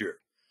curvature.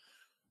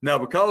 Now,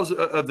 because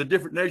of the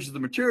different natures of the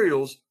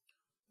materials,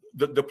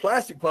 the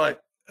Plastic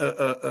Pipe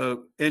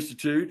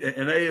Institute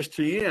and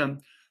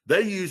ASTM,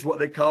 they use what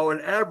they call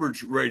an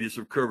average radius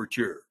of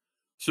curvature.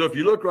 So if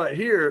you look right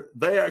here,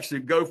 they actually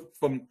go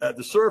from at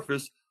the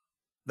surface,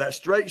 that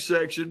straight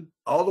section,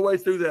 all the way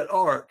through that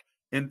arc,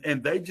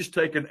 and they just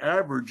take an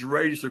average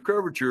radius of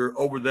curvature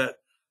over that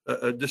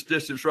this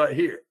distance right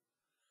here.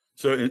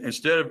 So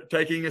instead of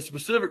taking a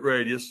specific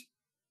radius,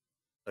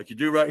 like you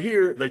do right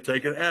here, they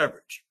take an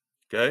average,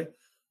 okay?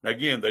 Now,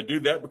 again, they do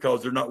that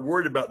because they're not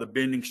worried about the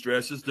bending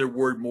stresses. They're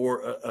worried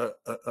more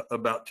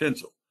about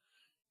tensile.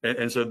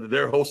 And so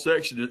their whole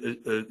section,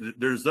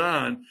 their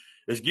design,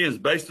 is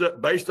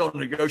based on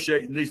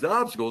negotiating these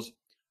obstacles,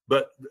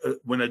 but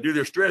when they do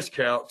their stress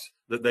calcs,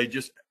 that they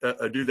just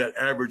do that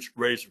average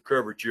radius of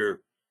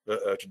curvature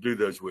to do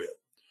those with.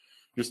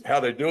 Just how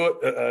they do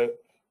it,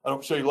 I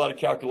don't show you a lot of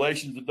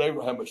calculations today. We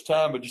don't have much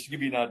time, but just to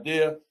give you an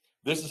idea,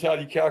 this is how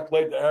you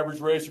calculate the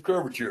average radius of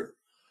curvature.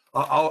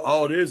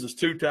 All it is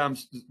 2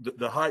 times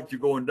the height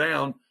you're going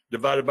down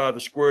divided by the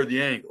square of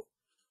the angle.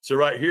 So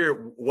right here,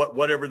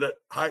 whatever that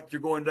height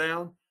you're going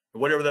down,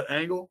 whatever that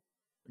angle,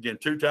 again,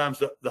 2 times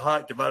the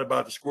height divided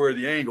by the square of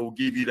the angle will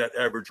give you that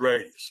average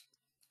radius.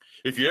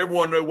 If you ever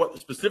want to know what the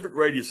specific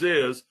radius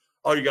is,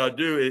 all you got to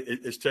do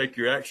is take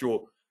your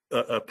actual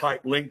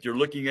pipe length you're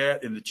looking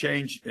at and the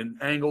change in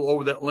angle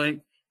over that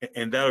length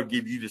and that'll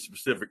give you the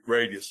specific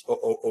radius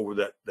over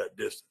that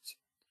distance.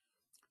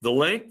 The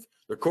length,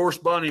 the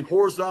corresponding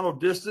horizontal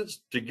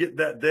distance to get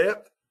that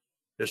depth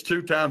is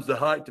 2 times the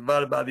height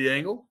divided by the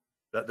angle.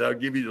 That'll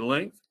give you the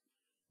length.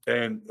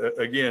 And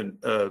again,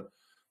 the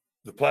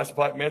plastic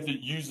pipe method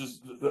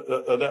uses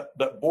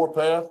that bore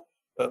path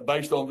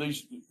based on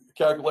these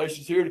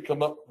calculations here to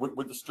come up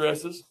with the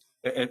stresses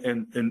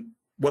and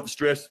what the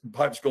stress the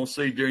pipe's going to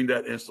see during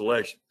that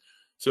installation.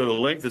 So the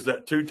length is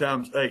that 2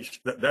 times H.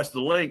 That's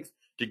the length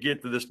to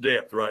get to this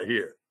depth right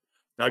here.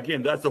 Now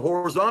again, that's the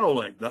horizontal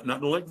length, not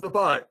the length of the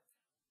pipe.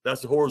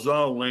 That's the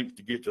horizontal length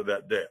to get to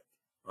that depth,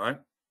 right?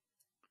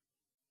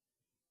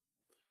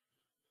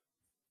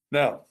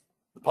 Now,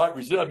 the pipe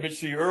resist, I mentioned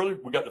to you earlier,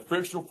 we got the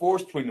frictional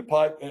force between the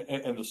pipe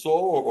and the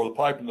soil, or the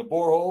pipe and the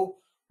borehole.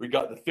 We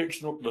got the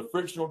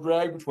frictional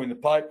drag between the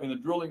pipe and the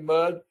drilling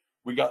mud.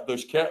 We got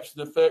those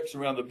caption effects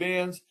around the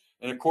bends.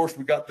 And of course,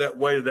 we got that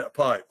weight of that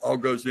pipe, all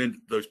goes into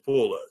those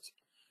pull loads.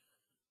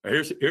 Now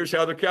here's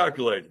how they're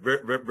calculated,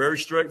 very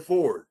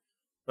straightforward.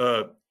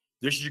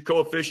 This is your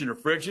coefficient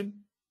of friction.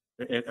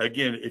 And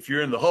again, if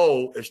you're in the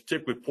hole, it's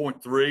typically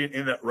 0.3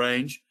 in that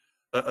range,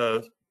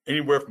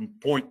 anywhere from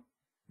 0.25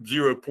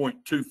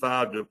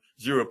 to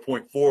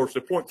 0.4. So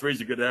 0.3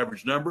 is a good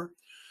average number.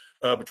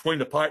 Between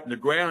the pipe and the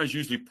ground is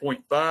usually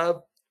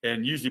 0.5,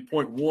 and usually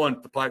 0.1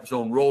 if the pipe's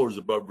on rollers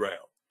above ground.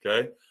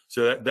 Okay,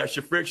 so that's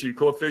your friction,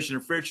 coefficient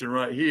of friction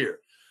right here.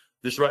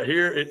 This right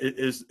here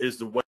is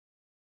the weight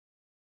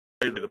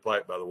of the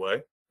pipe, by the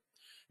way.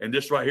 And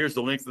this right here is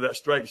the length of that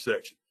straight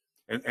section.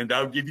 And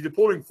that'll give you the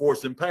pulling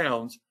force in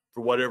pounds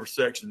for whatever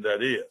section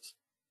that is.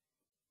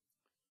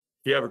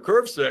 If you have a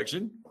curved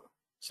section,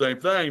 same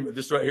thing. But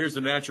this right here is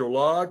the natural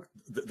log.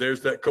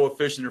 There's that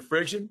coefficient of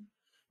friction.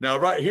 Now,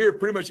 right here,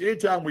 pretty much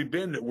anytime we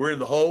bend it, we're in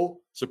the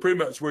hole. So pretty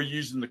much we're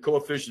using the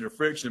coefficient of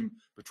friction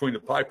between the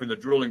pipe and the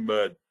drilling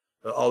mud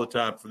all the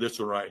time for this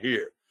one right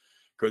here.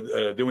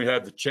 Then we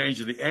have the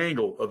change of the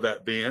angle of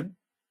that bend.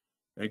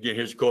 And again,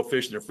 here's the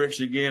coefficient of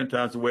friction again,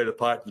 times the weight of the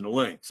pipe and the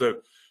length. So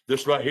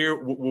this right here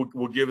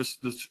will give us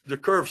the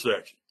curved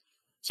section.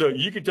 So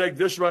you can take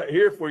this right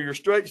here for your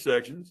straight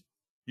sections.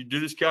 You do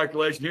this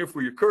calculation here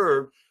for your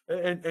curve,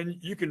 and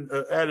you can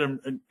add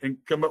them and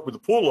come up with the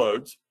pull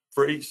loads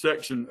for each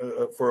section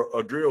for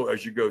a drill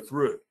as you go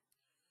through.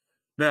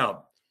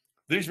 Now,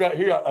 these right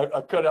here,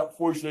 I cut out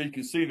for you so you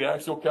can see the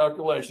actual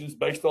calculations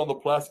based on the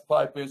Plastic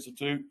Pipe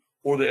Institute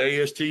or the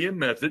ASTM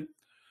method.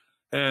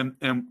 And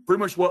pretty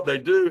much what they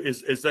do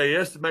is they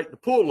estimate the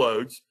pull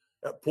loads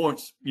at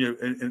points,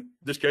 in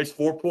this case,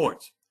 4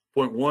 points,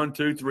 point 1,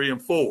 2, 3,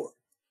 and 4.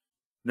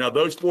 Now,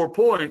 those 4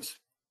 points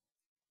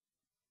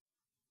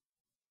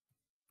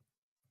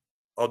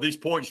are these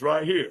points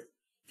right here.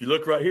 If you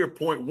look right here,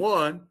 point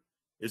 1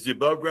 is the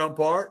above ground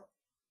part.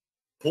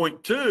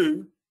 Point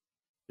 2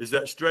 is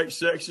that straight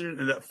section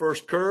and that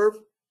first curve.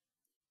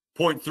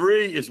 Point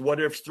 3 is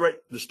whatever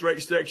the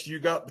straight section you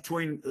got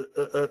between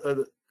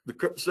the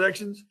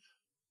sections.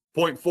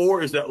 Point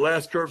 4 is that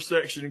last curved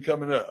section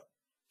coming up.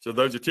 So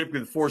those are typically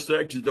the 4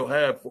 sections they'll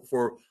have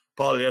for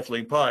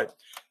polyethylene pipe.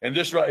 And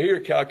this right here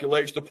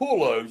calculates the pull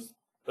loads.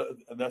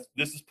 And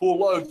this is pull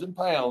loads in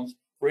pounds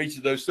for each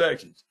of those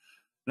sections.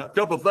 Now, a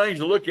couple of things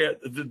to look at.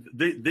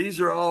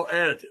 These are all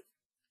additive.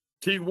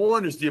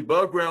 T1 is the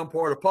above ground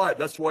part of pipe.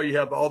 That's why you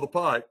have all the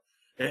pipe.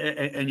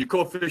 And your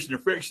coefficient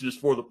of friction is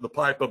for the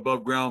pipe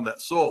above ground, that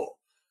soil.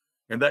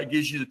 And that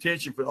gives you the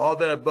tension for all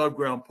that above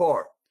ground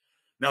part.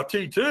 Now,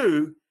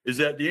 T2 is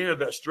at the end of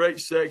that straight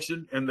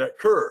section and that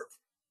curve.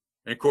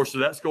 And of course, so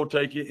that's going to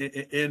take you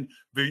in.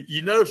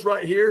 You notice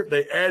right here,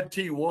 they add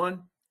T1.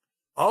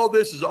 All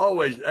this is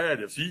always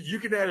additive. So you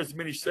can add as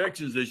many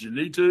sections as you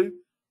need to,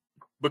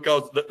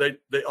 because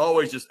they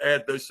always just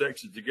add those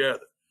sections together.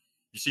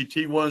 You see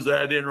T1's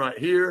added in right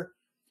here,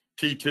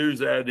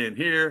 T2's added in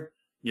here,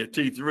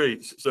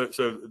 T3.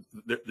 So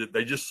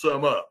they just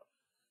sum up.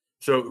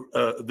 So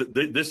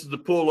this is the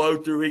pull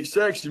load through each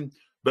section,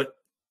 but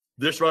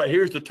this right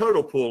here is the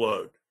total pull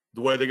load,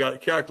 the way they got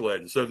it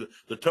calculated. So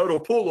the total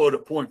pull load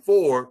at point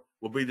 4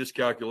 will be this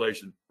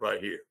calculation right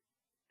here,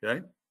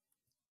 okay?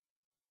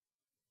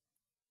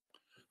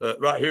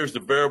 Right here's the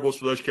variables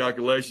for those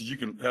calculations. You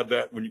can have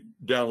that when you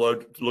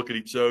download to look at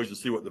each of those and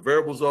see what the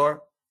variables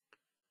are.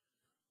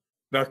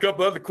 Now, a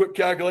couple other quick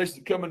calculations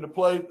that come into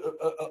play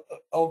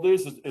on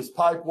this is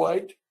pipe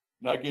weight.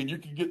 Now, again, you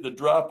can get the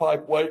dry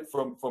pipe weight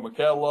from a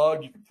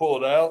catalog. You can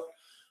pull it out.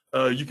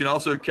 You can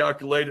also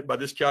calculate it by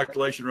this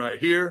calculation right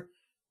here.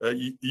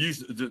 You use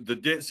the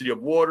density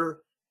of water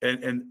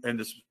and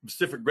the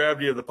specific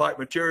gravity of the pipe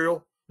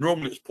material.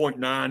 Normally, it's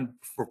 0.9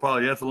 for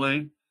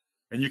polyethylene,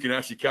 and you can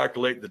actually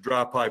calculate the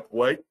dry pipe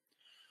weight.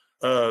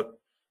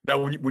 Now,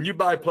 when you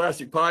buy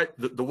plastic pipe,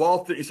 the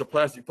wall thickness of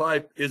plastic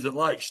pipe isn't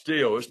like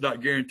steel. It's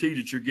not guaranteed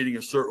that you're getting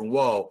a certain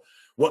wall.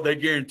 What they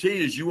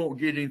guarantee is you won't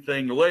get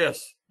anything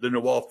less than the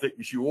wall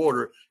thickness you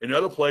order. In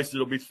other places,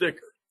 it'll be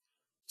thicker.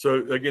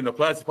 So, again, the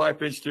Plastic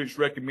Pipe Institutes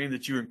recommend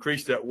that you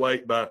increase that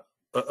weight by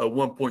a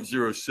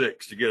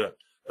 1.06 to get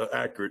an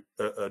accurate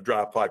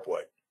dry pipe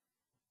weight.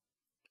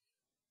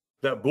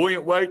 That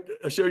buoyant weight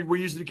I showed you we're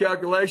using the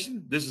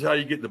calculation. This is how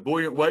you get the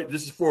buoyant weight.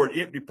 This is for an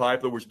empty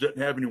pipe, which doesn't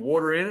have any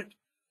water in it.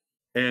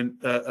 And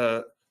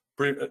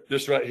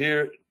this right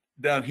here,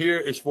 down here,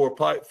 is for a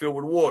pipe filled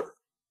with water.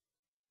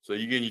 So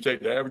again, you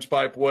take the average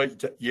pipe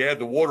weight, you add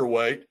the water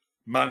weight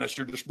minus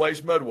your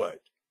displaced mud weight.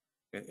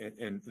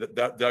 And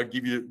that'll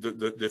give you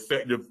the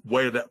effective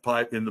weight of that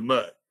pipe in the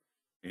mud.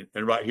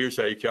 And right here's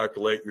how you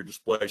calculate your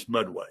displaced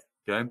mud weight,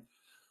 okay?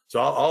 So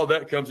all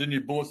that comes into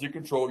your buoyancy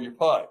control of your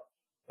pipe.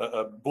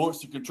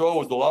 Buoyancy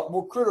control is a lot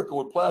more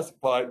critical with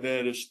plastic pipe than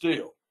it is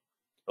steel.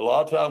 A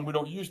lot of time we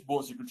don't use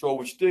buoyancy control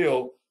with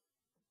steel.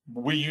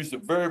 We use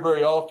it very,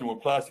 very often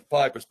with plastic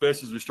pipe,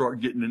 especially as we start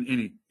getting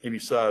in any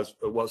size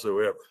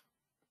whatsoever.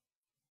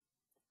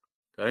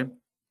 Okay.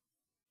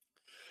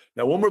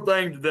 Now, one more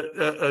thing that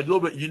a little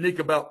bit unique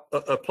about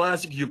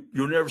plastic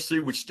you'll never see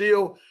with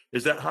steel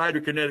is that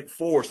hydrokinetic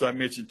force I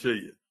mentioned to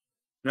you.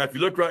 Now, if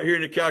you look right here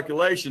in the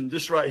calculation,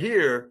 this right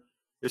here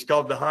is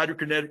called the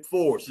hydrokinetic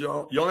force.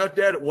 You don't have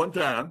to add it one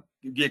time,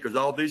 again, because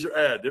all these are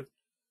additive.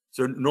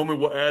 So normally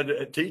we'll add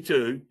it at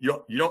T2.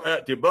 You don't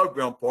add the above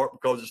ground part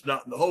because it's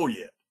not in the hole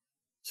yet.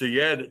 So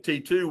you add at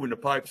T2 when the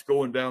pipe's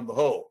going down the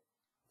hole.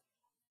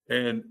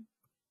 And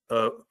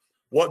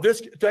what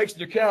this takes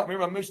into account,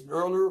 remember I mentioned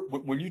earlier,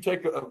 when you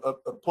take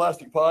a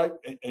plastic pipe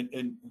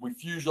and we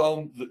fuse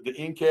on the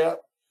end cap,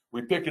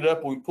 we pick it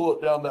up and we pull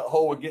it down that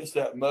hole against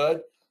that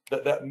mud,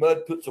 that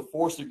mud puts a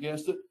force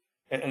against it.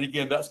 And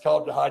again, that's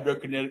called the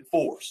hydrokinetic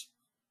force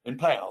in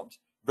pounds.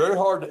 Very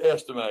hard to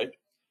estimate.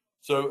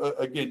 So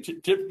again,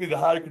 typically the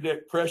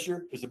hydrokinetic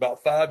pressure is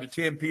about 5 to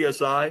 10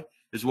 PSI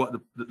is what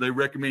they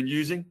recommend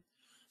using.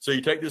 So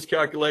you take this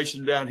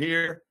calculation down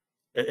here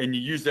and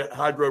you use that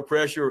hydro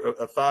pressure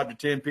of 5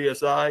 to 10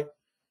 PSI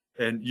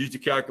and use the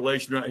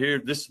calculation right here.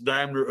 This is the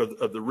diameter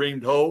of the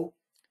ringed hole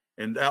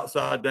and the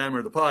outside diameter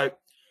of the pipe.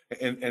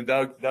 And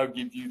that'll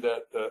give you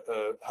that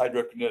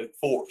hydrokinetic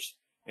force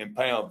in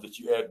pounds that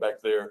you add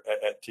back there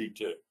at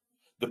T2.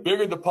 The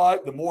bigger the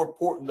pipe, the more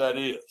important that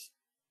is.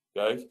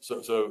 Okay,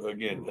 so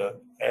again,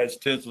 adds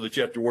tensile that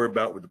you have to worry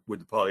about with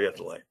the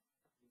polyethylene.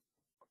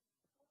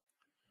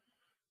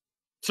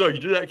 So you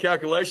do that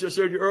calculation I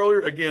showed you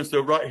earlier. Again,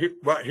 so right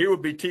here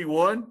would be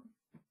T1,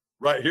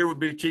 right here would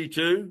be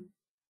T2,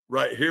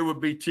 right here would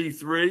be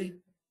T3,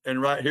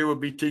 and right here would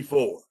be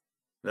T4.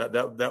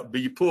 That would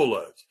be your pull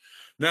loads.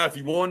 Now, if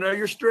you want to know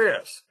your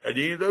stress at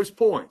any of those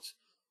points,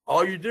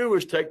 all you do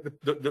is take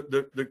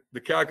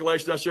the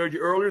calculation I showed you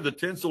earlier, the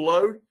tensile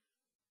load,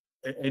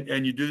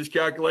 and you do this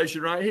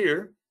calculation right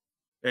here,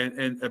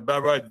 and by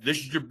right, this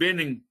is your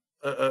bending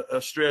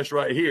stress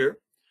right here,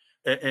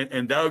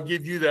 and that'll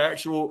give you the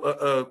actual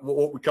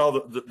what we call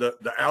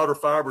the outer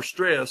fiber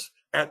stress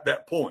at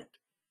that point.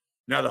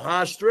 Now the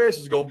high stress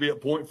is going to be at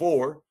 0.4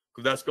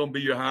 because that's going to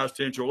be your highest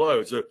tensile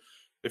load. So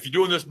if you're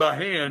doing this by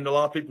hand, a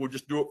lot of people will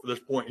just do it for this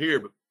point here,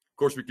 but of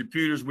course with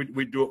computers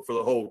we do it for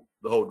the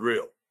whole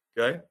drill.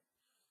 Okay,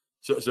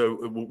 so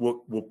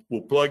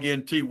we'll plug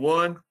in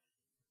T1.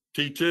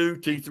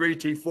 T2, T3,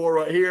 T4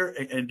 right here,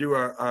 and do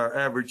our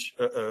average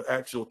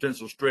axial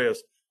tensile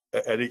stress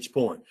at each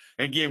point.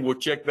 And again, we'll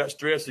check that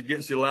stress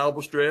against the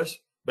allowable stress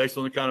based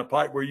on the kind of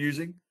pipe we're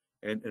using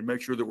and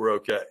make sure that we're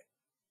okay.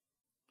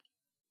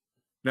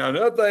 Now,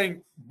 another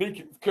thing,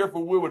 be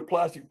careful with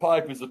plastic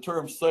pipe is the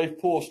term safe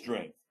pull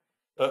strength.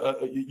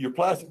 Your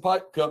plastic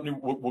pipe company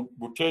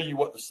will tell you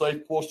what the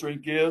safe pull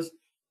strength is.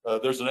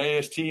 There's an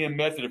ASTM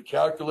method of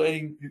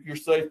calculating your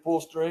safe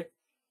pull strength.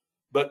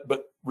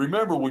 But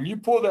remember, when you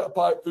pull that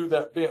pipe through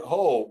that bent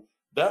hole,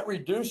 that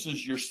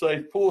reduces your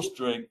safe pull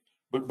strength,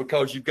 but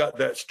because you've got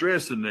that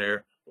stress in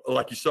there,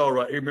 like you saw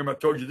right here. Remember, I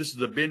told you this is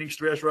the bending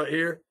stress right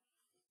here.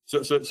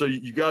 So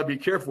you got to be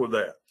careful with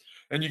that.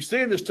 And you see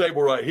in this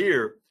table right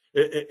here,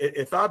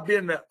 if I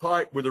bend that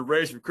pipe with a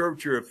relative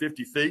curvature of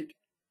 50 feet,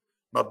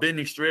 my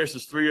bending stress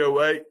is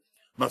 308.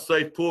 My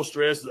safe pull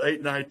stress is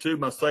 892.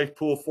 My safe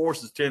pull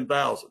force is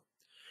 10,000.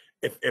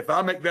 If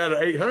I make that an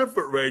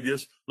 800-foot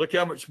radius, look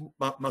how much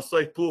my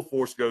safe pull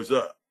force goes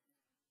up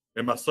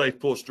and my safe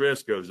pull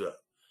stress goes up.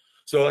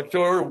 So like I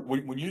told her,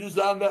 when you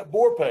design that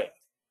bore path,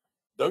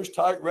 those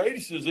tight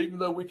radiuses, even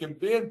though we can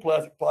bend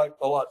plastic pipe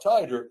a lot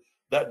tighter,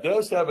 that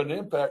does have an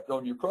impact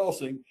on your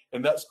crossing,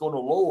 and that's going to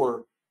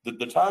lower,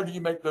 the tighter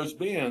you make those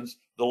bends,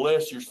 the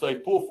less your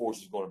safe pull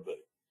force is going to be.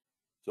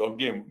 So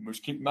again,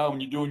 just keep in mind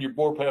when you're doing your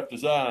bore path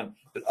design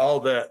that all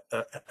that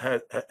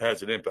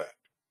has an impact.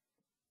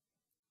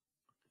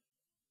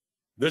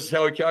 This is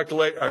how we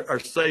calculate our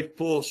safe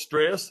pull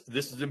stress.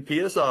 This is in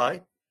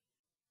PSI.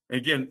 And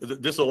again,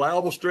 this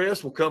allowable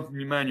stress will come from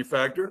your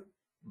manufacturer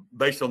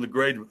based on the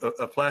grade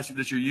of plastic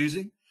that you're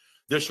using.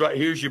 This right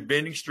here is your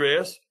bending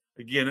stress.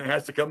 Again, it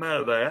has to come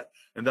out of that,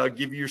 and that'll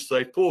give you your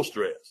safe pull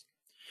stress.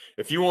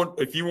 If you want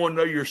to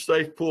know your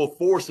safe pull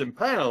force in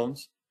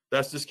pounds,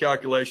 that's this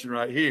calculation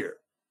right here.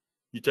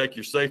 You take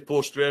your safe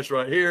pull stress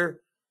right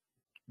here,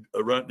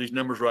 run these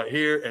numbers right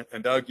here,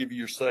 and that'll give you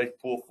your safe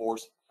pull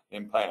force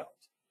in pounds.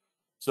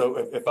 So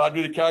if I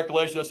do the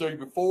calculation I showed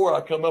you before,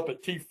 I come up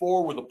at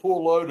T4 with a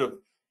pull load of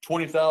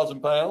 20,000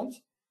 pounds.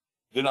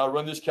 Then I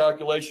run this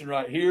calculation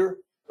right here.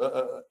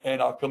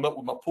 and I'll come up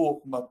with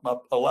my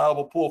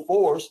allowable pull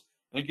force.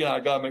 And again, I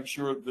got to make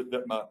sure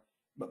that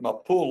my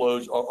pull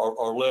loads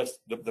are less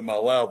than my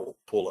allowable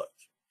pull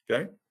loads.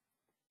 Okay.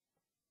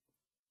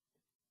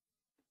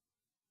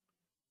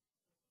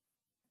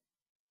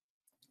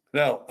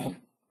 Now,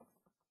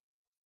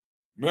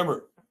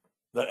 remember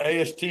the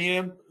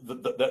ASTM,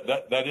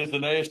 that is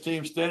an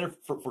ASTM standard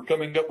for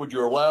coming up with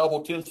your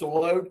allowable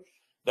tensile load.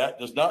 That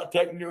does not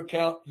take into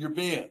account your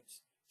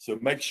bends. So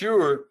make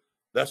sure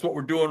that's what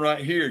we're doing right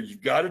here.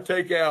 You've got to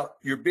take out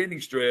your bending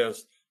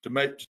stress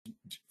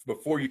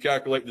before you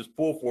calculate this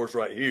pull force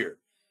right here.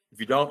 If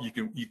you don't, you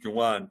can get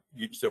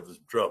yourself in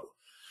some trouble.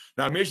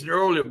 Now, I mentioned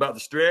earlier about the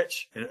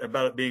stretch and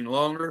about it being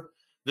longer.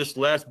 This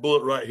last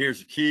bullet right here is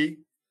the key.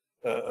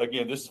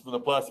 Again, this is from the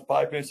Plastic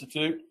Pipe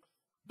Institute,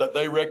 that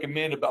they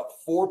recommend about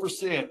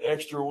 4%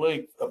 extra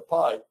length of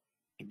pipe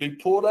to be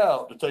pulled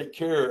out to take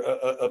care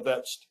of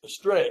that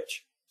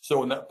stretch. So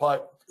when that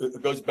pipe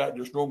goes back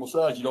to its normal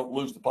size, you don't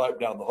lose the pipe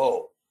down the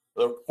hole.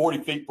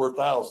 40 feet per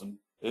 1,000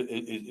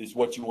 is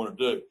what you want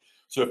to do.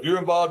 So if you're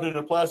involved in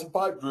a plastic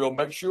pipe drill,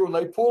 make sure when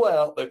they pull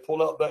out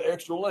that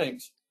extra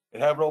lengths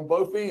and have it on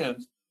both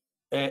ends.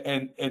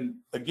 And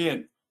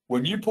again,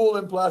 when you pull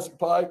in plastic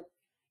pipe,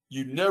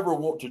 you never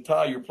want to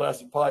tie your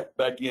plastic pipe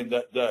back in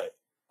that day.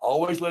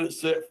 Always let it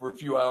sit for a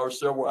few hours,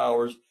 several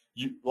hours.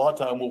 A lot of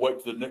time we'll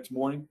wait till the next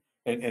morning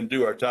and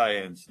do our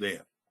tie-ins then.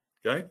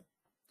 Okay.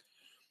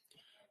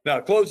 Now,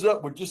 close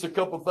up with just a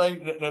couple of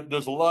things.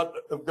 There's a lot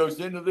that goes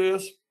into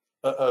this.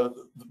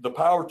 The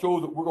power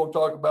tool that we're going to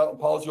talk about and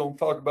Paul's going to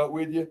talk about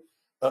with you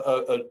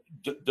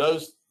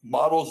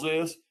models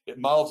this. It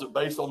models it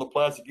based on the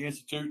Plastic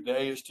Institute and the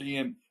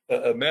ASTM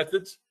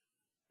methods.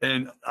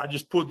 And I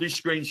just put these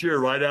screens here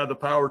right out of the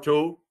power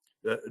tool,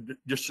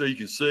 just so you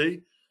can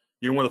see.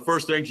 One of the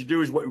first things you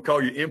do is what we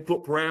call your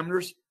input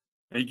parameters.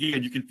 And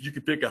again, you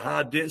can pick a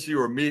high density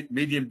or a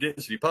medium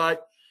density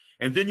pipe,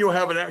 and then you'll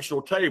have an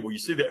actual table. You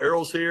see the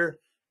arrows here.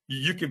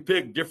 You can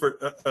pick different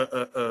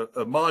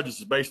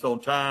modules based on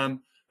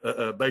time,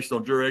 based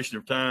on duration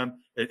of time,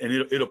 and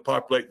it'll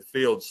populate the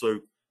field. So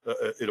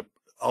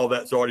all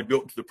that's already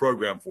built into the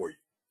program for you.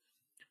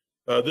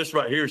 This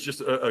right here is just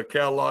a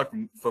catalog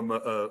from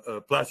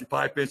Plastic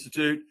Pipe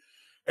Institute,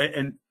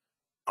 and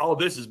all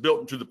this is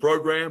built into the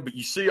program. But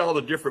you see all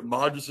the different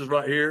modules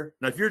right here.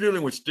 Now, if you're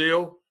dealing with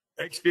steel,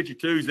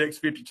 X52 is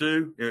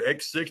X52,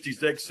 X60 is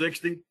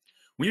X60.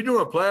 When you're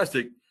doing a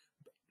plastic,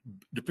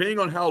 depending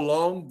on how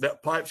long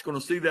that pipe's going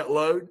to see that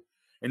load,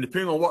 and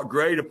depending on what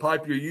grade of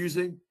pipe you're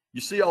using,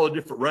 you see all the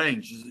different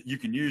ranges that you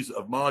can use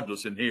of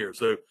modules in here.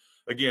 So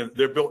again,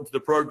 they're built into the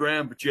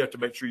program, but you have to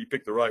make sure you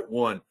pick the right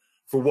one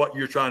for what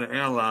you're trying to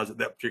analyze at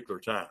that particular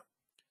time.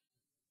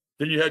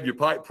 Then you have your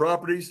pipe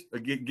properties.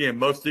 Again,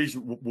 most of these,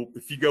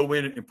 if you go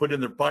in and put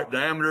in the pipe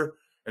diameter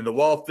and the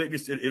wall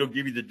thickness, it'll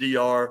give you the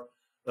DR,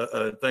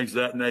 things of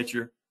that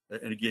nature.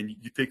 And again,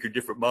 you pick your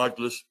different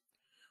modulus.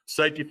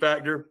 Safety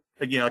factor,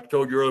 again, like I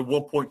told you earlier,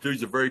 1.2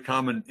 is a very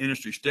common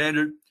industry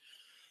standard.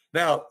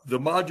 Now,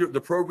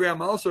 the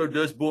program also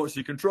does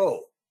buoyancy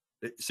control.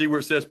 See where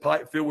it says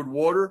pipe filled with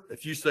water?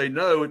 If you say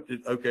no,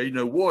 okay,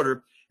 no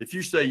water. If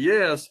you say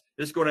yes,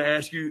 it's going to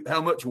ask you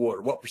how much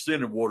water, what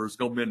percent of water is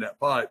going to be in that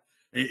pipe,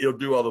 and it'll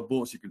do all the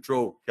buoyancy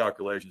control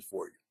calculations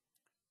for you.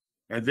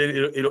 And then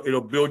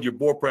it'll build your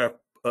bore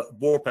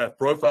path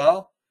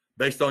profile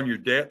based on your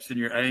depths and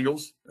your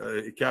angles.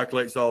 It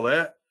calculates all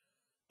that.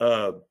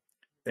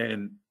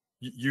 And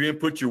you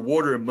input your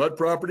water and mud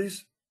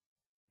properties.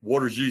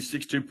 Water's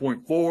usually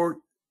 62.4.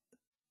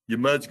 Your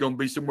mud's going to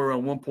be somewhere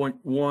around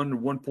 1.1 to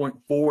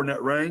 1.4 in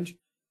that range.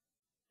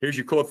 Here's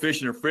your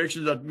coefficient of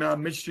frictions I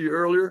mentioned to you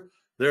earlier.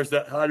 There's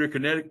that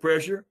hydrokinetic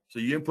pressure. So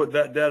you input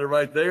that data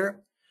right there.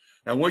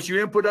 And once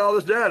you input all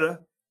this data,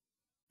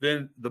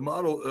 then the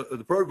model,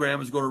 the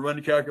program is going to run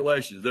the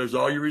calculations. There's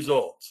all your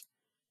results.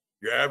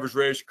 Your average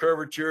radius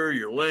curvature,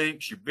 your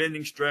lengths, your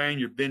bending strain,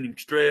 your bending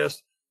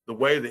stress, the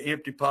way the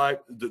empty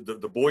pipe,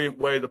 the buoyant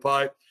way of the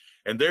pipe.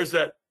 And there's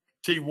that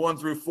T1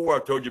 through 4 I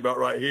told you about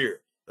right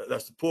here.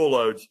 That's the pull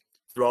loads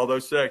through all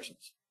those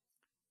sections.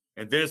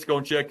 And then it's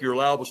going to check your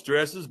allowable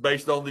stresses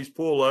based on these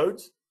pull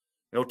loads.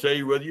 It'll tell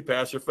you whether you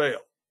pass or fail.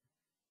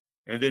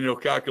 And then it'll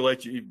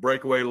calculate your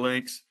breakaway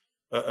lengths,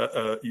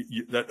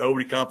 that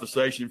OD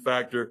compensation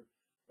factor.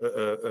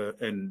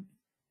 And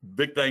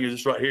big thing is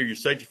this right here, your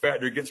safety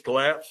factor against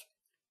collapse.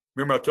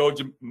 Remember I told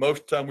you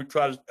most of the time we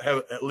try to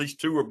have at least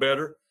 2 or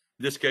better.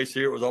 In this case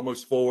here, it was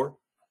almost 4.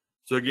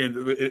 So again,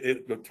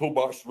 the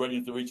toolbox is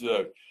running through each of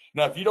those.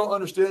 Now, if you don't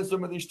understand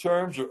some of these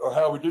terms or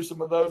how we do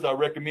some of those, I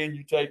recommend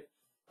you take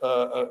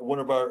one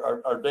of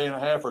our day and a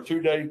half or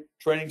 2-day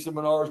training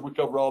seminars. We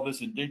cover all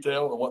this in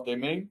detail and what they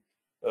mean,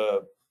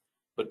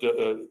 but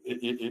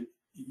it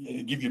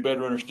give you a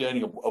better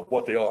understanding of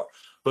what they are.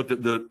 But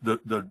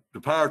the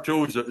power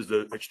tool is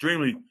an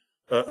extremely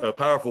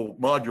powerful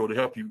module to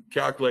help you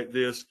calculate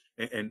this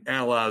and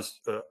analyze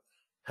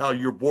how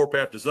your bore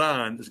path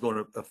design is going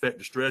to affect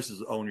the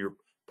stresses on your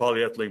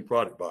polyethylene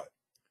product body.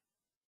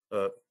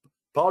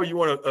 Paul, you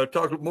want to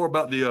talk more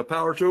about the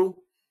power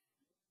tool?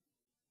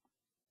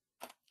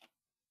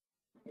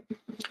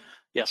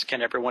 Yes,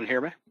 can everyone hear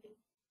me?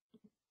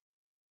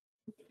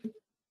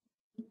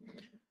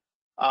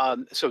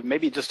 So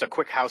maybe just a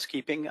quick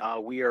housekeeping.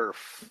 We are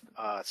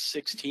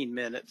 16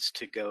 minutes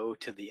to go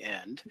to the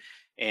end,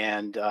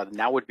 and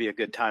now would be a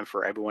good time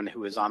for everyone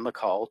who is on the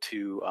call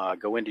to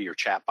go into your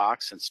chat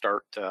box and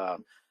start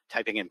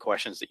typing in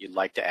questions that you'd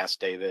like to ask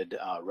David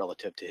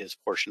relative to his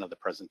portion of the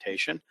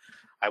presentation.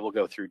 I will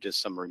go through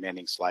just some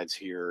remaining slides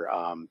here,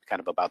 kind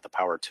of about the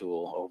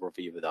PowerTool,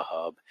 overview of the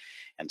hub,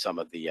 and some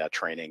of the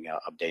training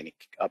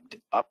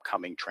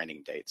upcoming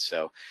training dates.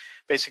 So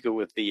basically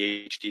with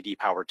the HDD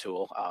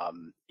PowerTool,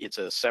 it's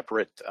a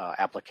separate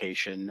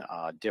application,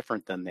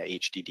 different than the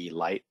HDD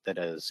Lite that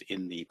is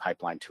in the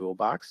pipeline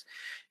toolbox.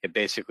 It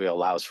basically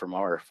allows for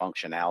more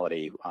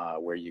functionality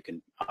where you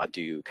can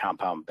do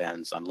compound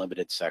bends,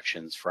 unlimited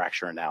sections,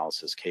 fracture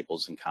analysis,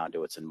 cables and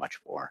conduits, and much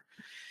more.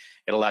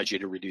 It allows you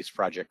to reduce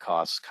project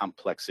costs,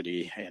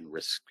 complexity, and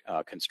risk,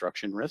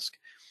 construction risk.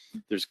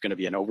 There's going to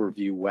be an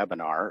overview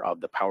webinar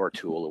of the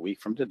PowerTool a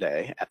week from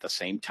today at the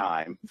same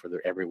time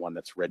for everyone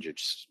that's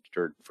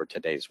registered for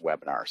today's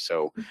webinar.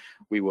 So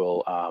we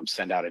will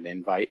send out an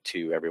invite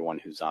to everyone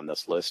who's on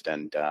this list,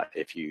 and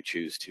if you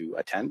choose to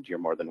attend, you're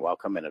more than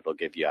welcome, and it'll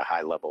give you a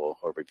high-level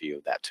overview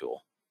of that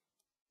tool.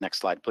 Next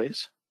slide,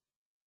 please.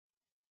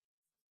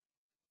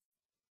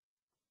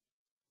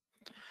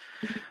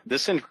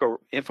 This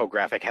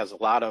infographic has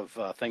a lot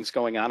of things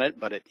going on it,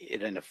 but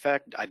it in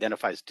effect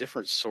identifies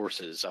different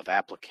sources of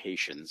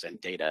applications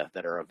and data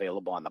that are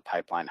available on the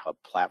Pipeline Hub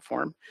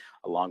platform,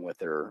 along with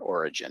their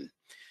origin.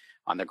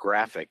 On the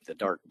graphic, the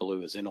dark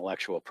blue is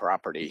intellectual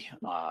property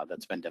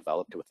that's been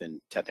developed within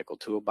technical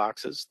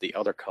toolboxes. The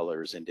other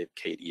colors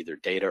indicate either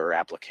data or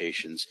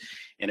applications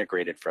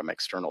integrated from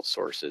external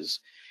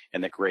sources,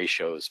 and the gray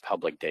shows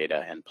public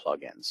data and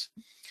plugins.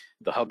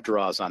 The hub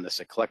draws on this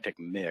eclectic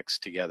mix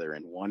together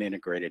in one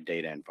integrated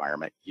data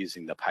environment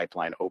using the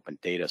Pipeline Open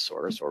Data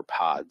Source, or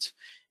PODS,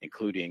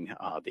 including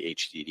the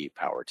HDD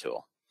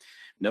PowerTool.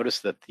 Notice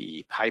that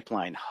the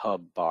Pipeline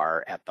Hub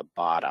bar at the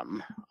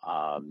bottom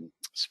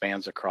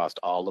spans across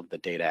all of the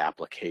data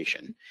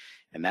application.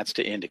 And that's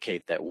to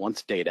indicate that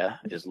once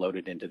data is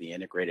loaded into the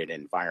integrated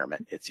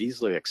environment, it's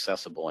easily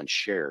accessible and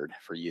shared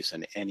for use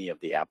in any of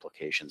the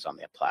applications on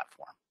the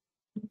platform.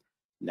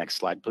 Next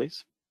slide,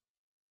 please.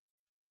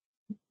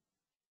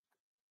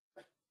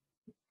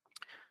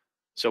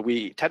 So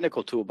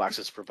Technical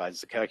Toolboxes provides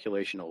the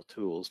calculational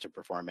tools to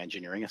perform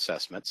engineering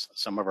assessments.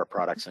 Some of our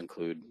products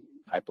include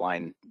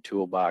Pipeline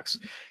Toolbox,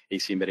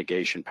 AC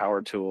Mitigation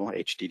PowerTool,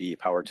 HDD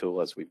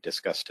PowerTool, as we've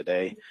discussed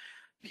today,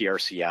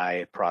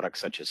 PRCI products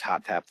such as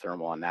hot tap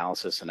thermal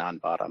analysis and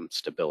on-bottom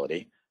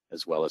stability,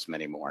 as well as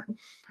many more.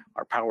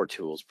 Our power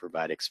tools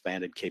provide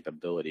expanded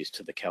capabilities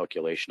to the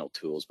calculational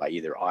tools by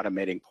either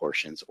automating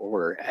portions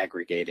or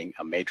aggregating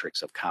a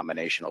matrix of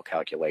combinational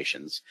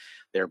calculations,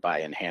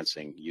 thereby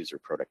enhancing user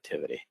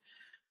productivity.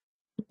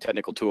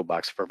 Technical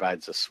Toolbox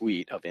provides a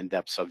suite of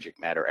in-depth subject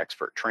matter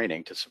expert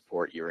training to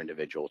support your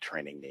individual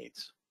training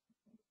needs.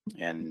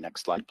 And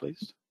next slide,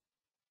 please.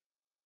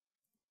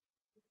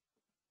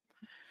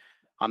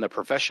 On the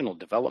professional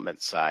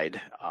development side,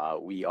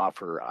 we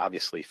offer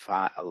obviously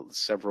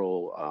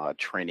several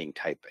training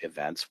type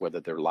events,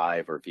 whether they're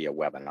live or via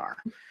webinar.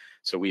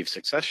 So we've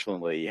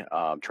successfully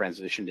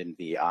transitioned into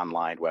the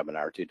online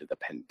webinar due to the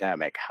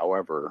pandemic.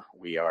 However,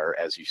 we are,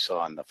 as you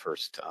saw in the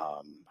first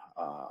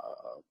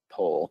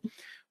poll,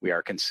 we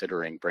are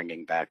considering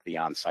bringing back the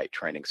on-site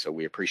training. So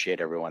we appreciate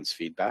everyone's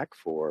feedback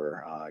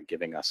for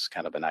giving us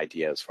kind of an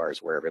idea as far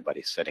as where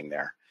everybody's sitting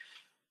there.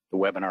 The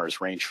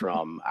webinars range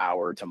from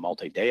hour to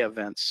multi-day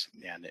events,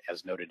 and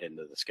as noted in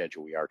the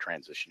schedule, we are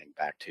transitioning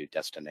back to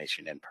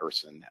destination in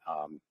person,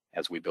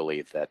 as we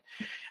believe that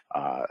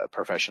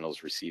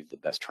professionals receive the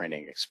best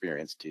training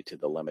experience due to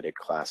the limited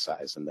class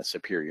size and the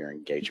superior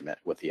engagement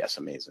with the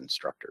SMA's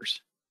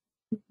instructors.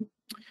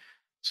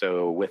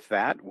 So with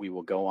that, we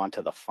will go on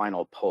to the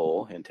final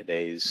poll in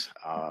today's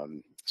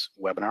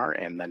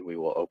webinar, and then we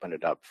will open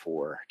it up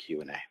for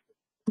Q&A.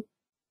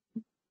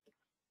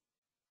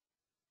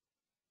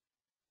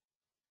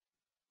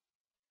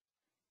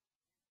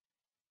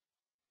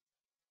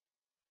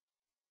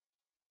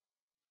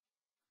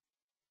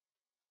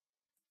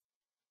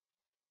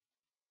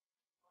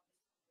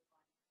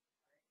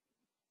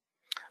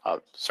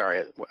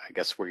 Sorry, I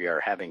guess we are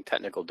having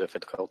technical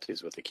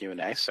difficulties with the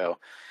Q&A. So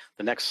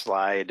the next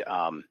slide,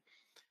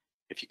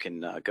 if you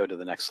can go to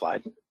the next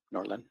slide,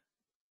 Norlin.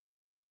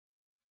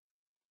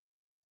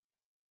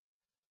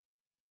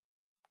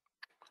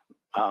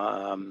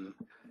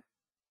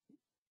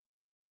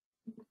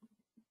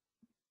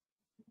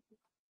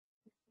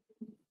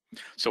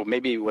 So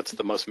maybe what's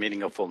the most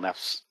meaningful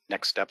next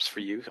steps for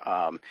you?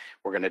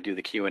 We're going to do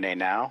the Q&A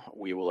now.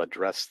 We will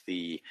address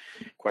the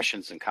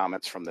questions and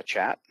comments from the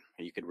chat.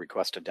 You could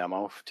request a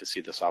demo to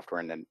see the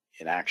software in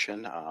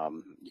action.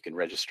 You can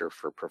register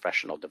for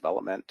professional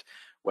development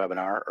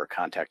webinar or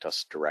contact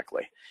us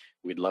directly.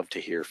 We'd love to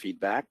hear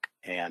feedback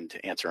and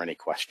answer any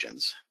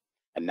questions.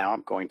 And now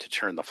I'm going to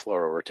turn the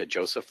floor over to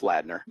Joseph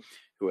Ladner,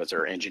 who is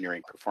our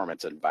engineering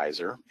performance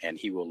advisor, and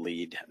he will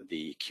lead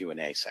the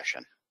Q&A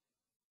session.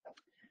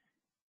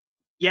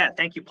 Yeah,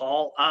 thank you,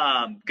 Paul.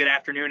 Good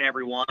afternoon,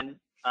 everyone.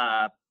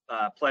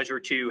 Pleasure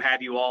to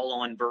have you all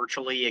on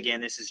virtually.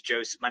 Again, this is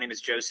Joseph. My name is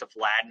Joseph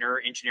Ladner,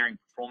 Engineering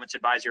Performance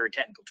Advisor at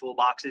Technical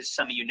Toolboxes.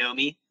 Some of you know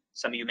me,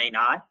 some of you may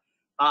not.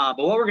 But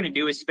what we're going to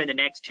do is spend the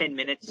next 10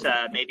 minutes,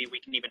 maybe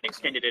we can even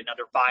extend it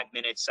another 5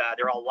 minutes.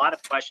 There are a lot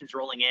of questions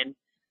rolling in.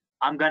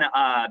 I'm going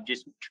to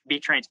just be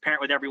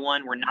transparent with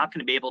everyone. We're not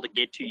going to be able to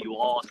get to you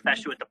all,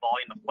 especially with the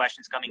volume of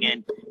questions coming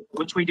in,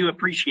 which we do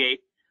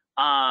appreciate.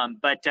 I'm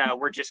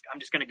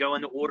just going to go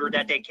in the order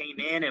that they came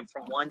in, and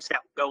from ones that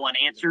go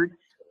unanswered,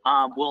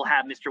 we'll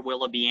have Mr.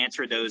 Willoughby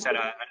answer those at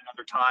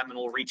another time, and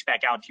we'll reach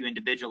back out to you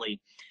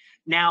individually.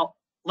 Now,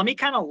 let me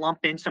kind of lump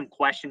in some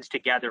questions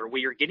together.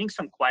 We are getting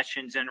some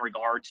questions in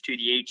regards to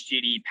the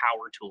HDD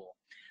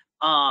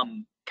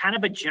PowerTool. Kind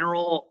of a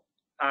general,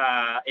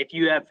 if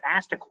you have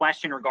asked a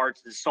question in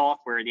regards to the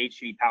software, the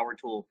HDD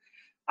PowerTool,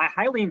 I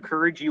highly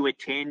encourage you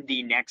attend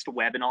the next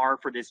webinar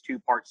for this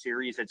two-part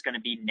series that's going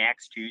to be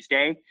next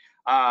Tuesday.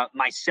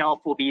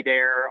 Myself will be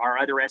there. Our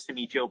other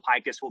SME, Joe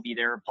Pikus, will be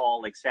there,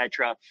 Paul,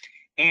 etc.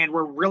 And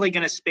we're really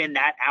going to spend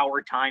that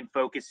hour time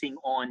focusing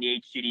on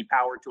the HDD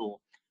PowerTool.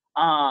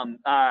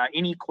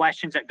 Any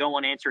questions that go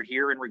unanswered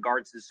here in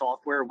regards to the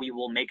software, we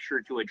will make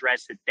sure to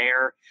address it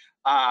there.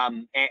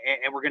 And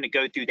we're going to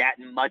go through that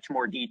in much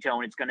more detail,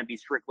 and it's going to be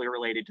strictly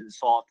related to the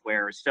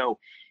software. So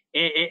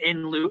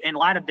in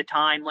light of the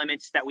time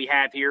limits that we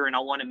have here, and I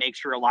want to make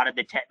sure a lot of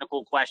the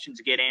technical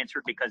questions get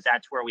answered because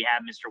that's where we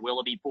have Mr.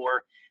 Willoughby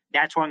for.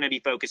 That's what I'm going to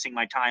be focusing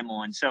my time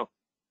on. So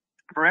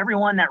for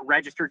everyone that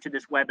registered to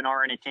this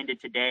webinar and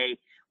attended today,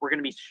 we're going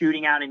to be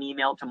shooting out an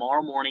email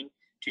tomorrow morning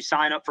to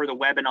sign up for the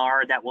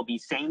webinar that will be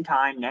same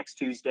time next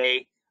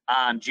Tuesday,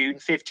 June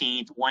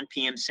 15th, 1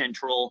 p.m.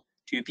 Central,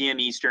 2 p.m.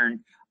 Eastern,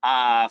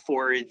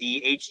 for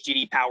the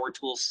HDD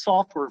PowerTool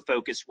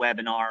software-focused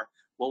webinar.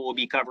 What we'll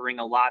be covering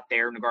a lot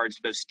there in regards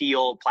to both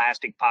steel,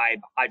 plastic pipe,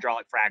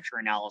 hydraulic fracture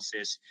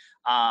analysis,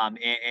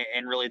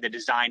 and really the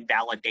design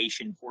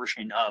validation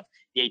portion of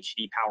the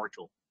HDD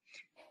PowerTool.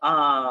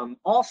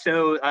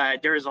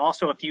 There's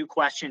also a few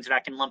questions that I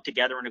can lump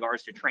together in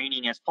regards to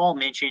training. As Paul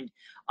mentioned,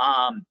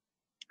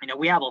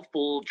 we have a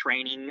full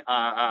training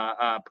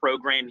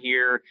program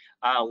here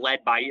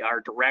led by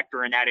our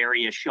director in that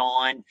area,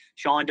 Sean.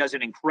 Sean does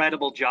an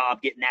incredible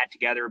job getting that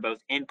together, both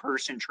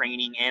in-person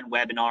training and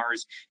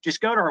webinars. Just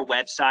go to our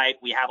website.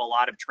 We have a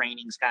lot of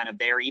trainings kind of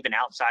there, even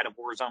outside of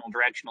horizontal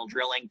directional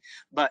drilling.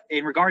 But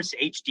in regards to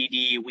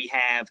HDD, we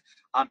have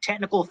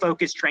technical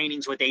focused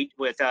trainings with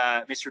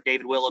Mr.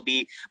 David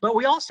Willoughby, but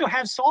we also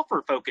have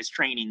software focused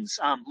trainings.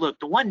 Look,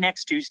 the one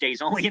next Tuesday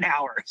is only an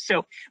hour,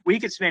 so we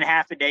could spend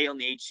half a day on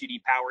the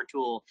HDD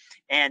PowerTool,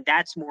 and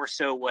that's more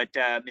so what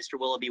Mr.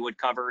 Willoughby would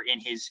cover in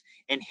his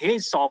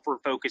software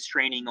focused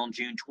training on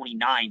June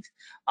 29th,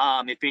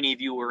 if any of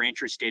you are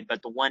interested.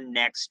 But the one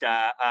next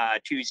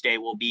Tuesday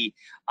will be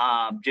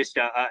just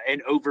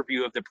an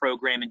overview of the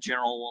program in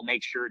general. We'll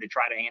make sure to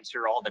try to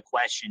answer all the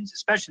questions,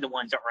 especially the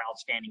ones that were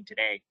outstanding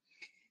today.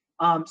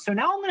 So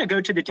now I'm going to go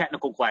to the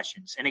technical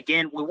questions. And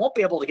again, we won't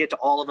be able to get to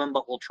all of them,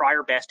 but we'll try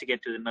our best to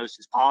get to the most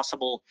as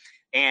possible.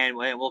 And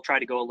we'll try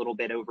to go a little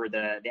bit over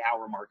the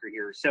hour marker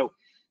here. So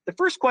the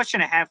first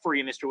question I have for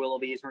you, Mr.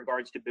 Willoughby, is in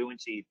regards to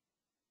buoyancy.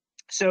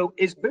 So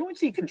is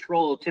buoyancy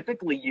control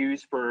typically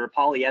used for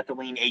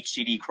polyethylene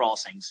HDD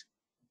crossings?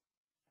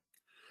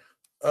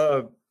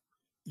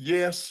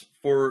 Yes,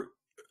 for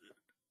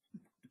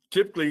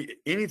typically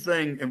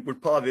anything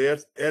with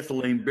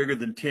polyethylene bigger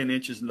than 10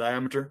 inches in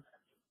diameter,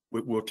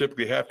 we'll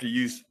typically have to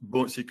use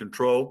buoyancy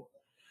control.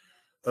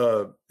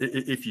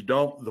 If you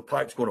don't, the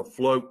pipe's going to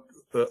float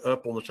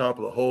up on the top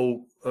of the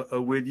hole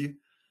with you.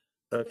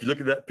 If you look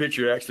at that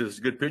picture, actually, it's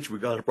a good picture. We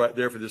got it right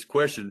there for this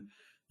question.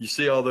 You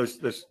see all those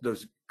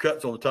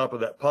cuts on the top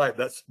of that pipe.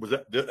 That was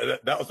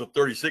a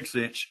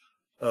 36-inch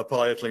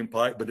polyethylene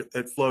pipe, but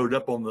it flowed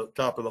up on the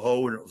top of the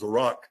hole, and it was a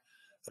rock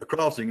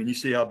crossing, and you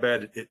see how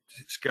bad it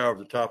scoured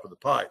the top of the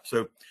pipe.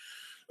 So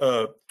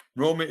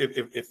normally,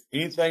 if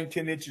anything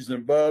 10 inches and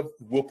above,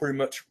 we'll pretty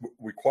much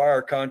require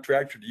a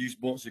contractor to use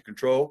buoyancy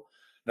control.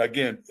 Now,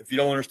 again, if you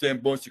don't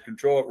understand buoyancy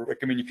control, I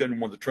recommend you come to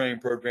one of the training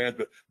programs.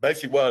 But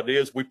basically what it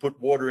is, we put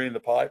water in the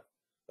pipe,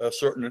 a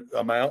certain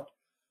amount,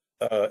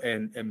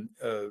 and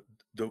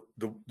the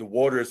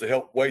water is to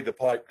help weigh the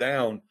pipe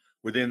down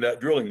within that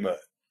drilling mud.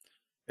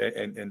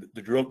 And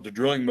the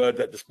drilling mud,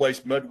 that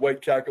displaced mud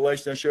weight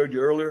calculation I showed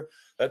you earlier,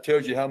 that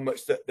tells you how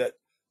much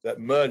that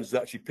mud is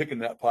actually picking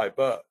that pipe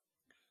up.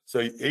 So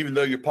even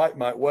though your pipe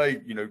might weigh,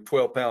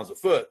 12 pounds a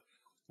foot,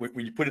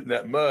 when you put it in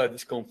that mud,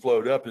 it's going to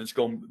float up, and it's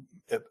going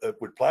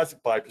with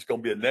plastic pipe, it's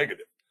going to be a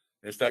negative,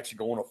 and it's actually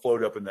going to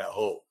float up in that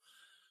hole.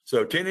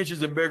 So 10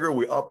 inches and bigger,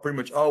 we pretty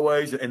much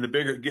always, and the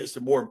bigger it gets,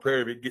 the more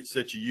imperative it gets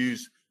that you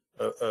use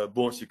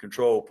buoyancy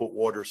control, put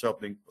water or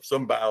something,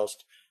 some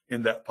ballast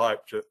in that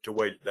pipe to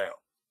weight it down.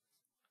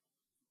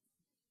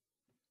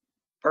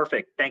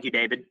 Perfect. Thank you,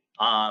 David.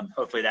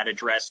 Hopefully that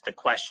addressed the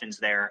questions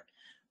there.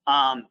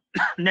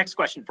 Next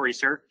question for you,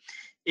 sir.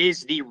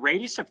 Is the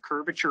radius of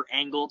curvature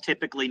angle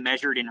typically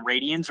measured in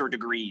radians or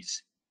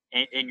degrees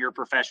in your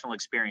professional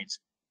experience?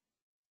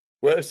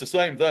 Well, it's the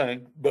same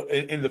thing, but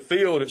in the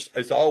field,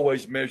 it's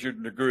always measured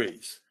in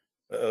degrees.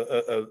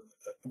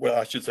 Well,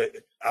 I should say,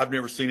 I've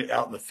never seen it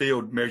out in the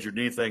field measured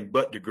in anything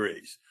but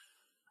degrees.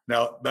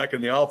 Now, back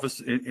in the office,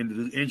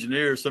 in the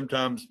engineers,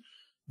 sometimes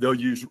they'll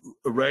use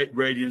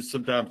radians,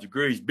 sometimes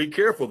degrees. Be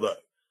careful though.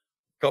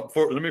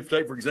 Let me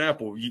take, for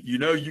example, you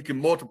know, you can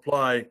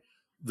multiply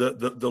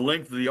the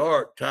length of the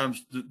arc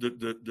times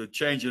the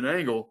change in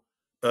angle.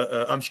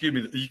 Excuse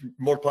me, you can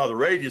multiply the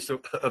radius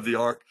of the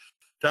arc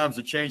times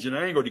the change in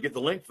angle to get the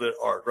length of the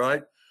arc,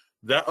 right?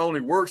 That only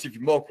works if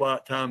you multiply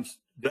it times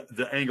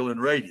the angle in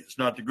radians,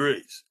 not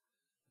degrees.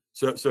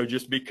 So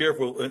just be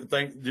careful and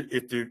think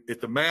if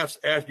the math's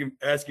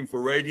asking for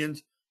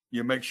radians,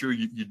 you make sure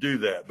you do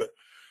that. But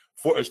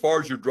as far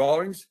as your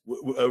drawings,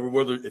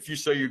 whether if you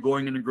say you're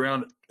going in the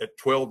ground at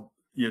 12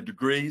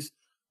 degrees,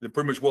 then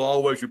pretty much we'll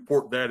always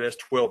report that as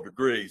 12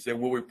 degrees, and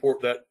we'll report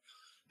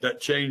that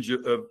change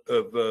of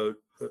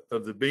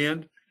the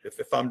bend.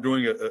 If I'm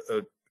doing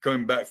a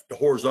coming back to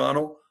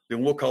horizontal,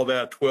 then we'll call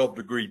that a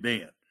 12-degree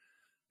bend.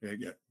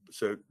 Yeah.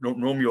 So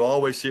normally you'll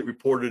always see it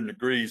reported in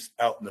degrees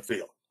out in the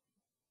field.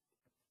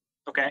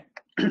 Okay.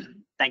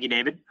 Thank you,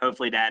 David.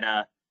 Hopefully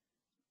that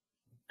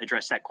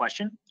addressed that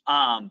question.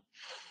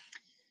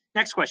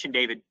 Next question,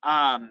 David.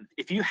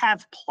 If you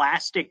have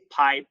plastic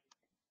pipe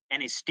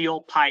and a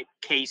steel pipe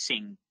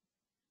casing,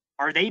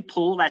 are they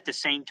pulled at the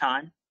same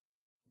time?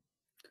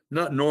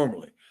 Not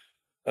normally.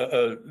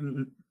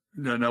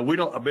 No, we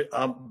don't.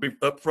 I'll be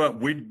upfront.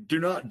 We do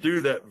not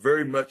do that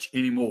very much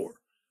anymore.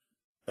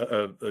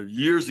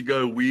 Years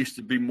ago, we used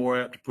to be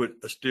more apt to put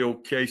a steel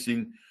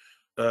casing,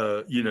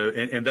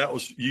 and that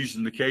was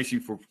using the casing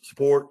for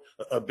support.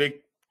 A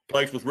big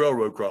place with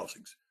railroad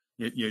crossings.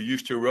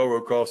 Used to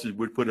railroad crossings,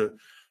 we'd put a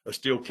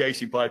steel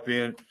casing pipe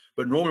in.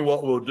 But normally,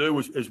 what we'll do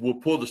is we'll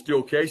pull the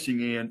steel casing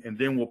in, and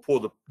then we'll pull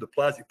the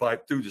plastic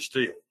pipe through the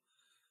steel.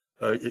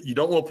 You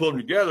don't want to put them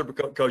together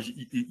because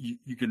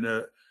you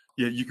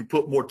can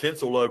put more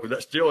tensile load, because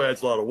that still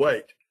adds a lot of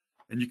weight,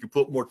 and you can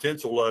put more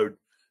tensile load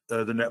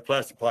than that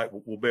plastic pipe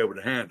will be able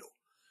to handle.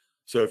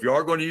 So if you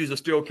are going to use a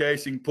steel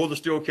casing, pull the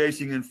steel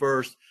casing in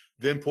first,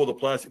 then pull the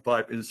plastic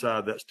pipe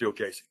inside that steel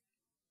casing.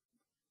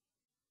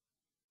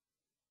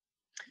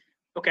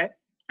 Okay.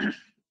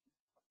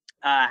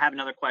 I have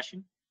another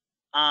question.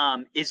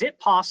 Is it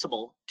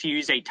possible to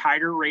use a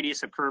tighter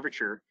radius of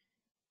curvature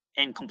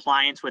in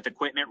compliance with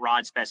equipment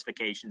rod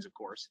specifications, of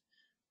course,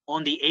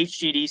 on the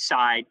HDD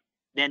side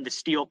than the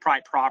steel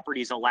pipe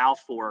properties allow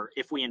for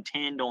if we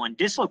intend on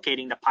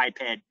dislocating the pipe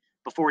head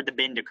before the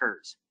bend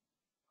occurs?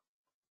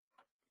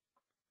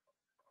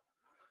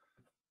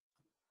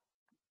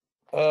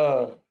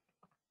 I'm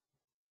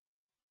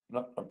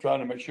trying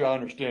to make sure I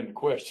understand the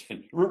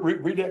question.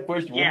 Read that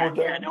question one more time.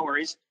 Yeah, no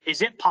worries.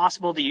 Is it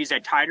possible to use a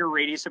tighter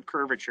radius of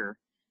curvature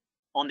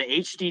on the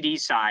HDD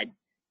side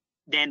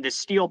than the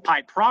steel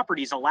pipe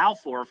properties allow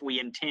for if we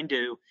intend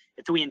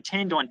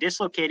on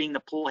dislocating the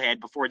pull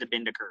head before the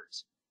bend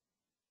occurs?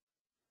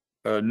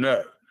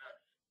 No.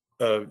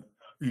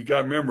 You got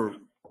to remember,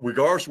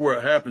 regardless of where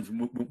it happens,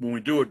 when we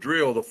do a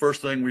drill, the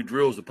first thing we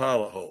drill is the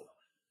pilot hole.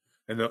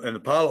 And the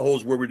pilot hole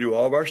is where we do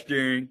all of our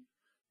steering.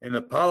 And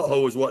the pilot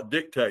hole is what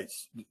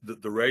dictates the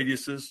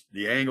radiuses,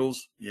 the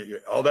angles,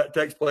 all that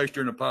takes place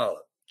during the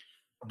pilot.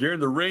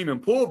 During the ream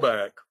and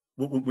pullback,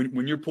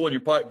 when you're pulling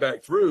your pipe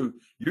back through,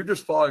 you're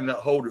just following that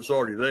hole that's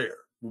already there.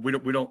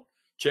 We don't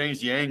change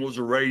the angles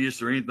or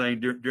radius or anything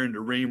during the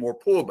ream or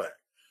pullback.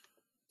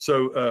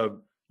 So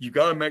you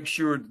got to make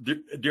sure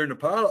during the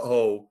pilot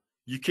hole,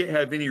 you can't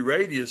have any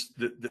radius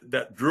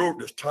that drill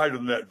that's tighter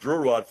than that drill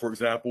rod, for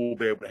example, will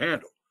be able to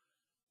handle,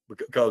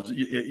 because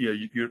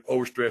you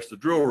overstress the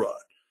drill rod.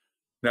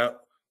 Now,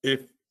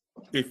 if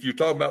you're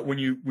talking about when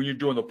you're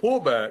doing the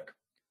pullback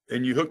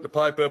and you hook the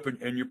pipe up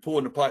and you're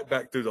pulling the pipe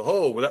back through the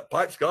hole, well, that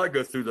pipe's got to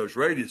go through those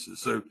radiuses.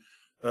 So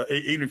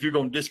even if you're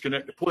going to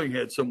disconnect the pulling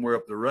head somewhere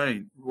up the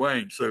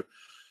range. So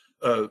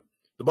the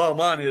bottom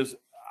line is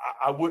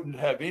I wouldn't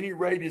have any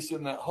radius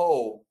in that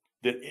hole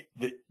that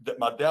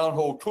my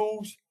downhole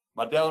tools,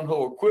 my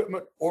downhole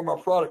equipment, or my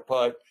product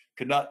pipe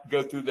could not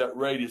go through that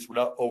radius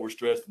without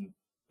overstressing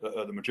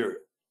the material.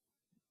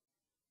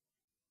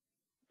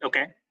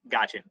 Okay,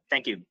 gotcha.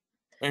 Thank you.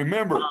 And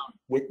remember,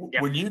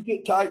 when you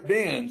get tight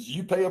bends,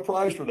 you pay a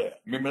price for that.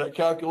 Remember that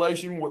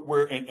calculation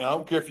and I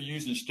don't care if you're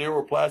using steel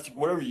or plastic,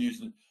 whatever you're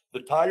using,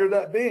 the tighter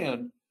that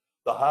bend,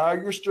 the higher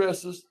your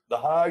stresses, the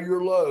higher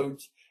your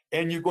loads,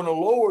 and you're going to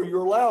lower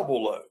your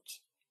allowable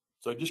loads.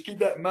 So just keep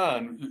that in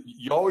mind.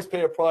 You always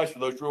pay a price for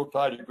those real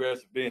tight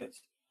aggressive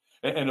bends.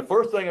 And the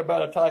first thing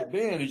about a tight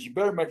bend is you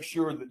better make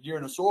sure that you're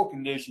in a soil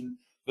condition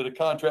that a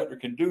contractor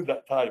can do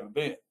that tight of a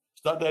bend.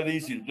 It's not that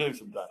easy to do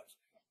sometimes.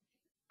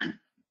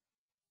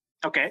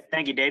 Okay,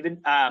 thank you, David.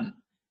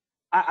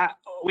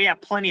 we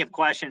have plenty of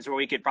questions where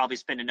we could probably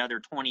spend another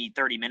 20,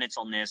 30 minutes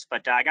on this,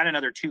 but I got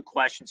another 2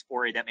 questions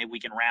for you that maybe we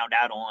can round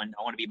out on.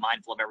 I want to be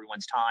mindful of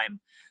everyone's time.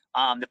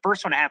 The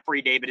first one I have for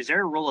you, David, is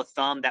there a rule of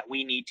thumb that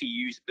we need to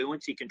use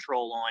buoyancy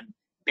control on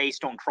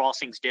based on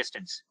crossings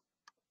distance?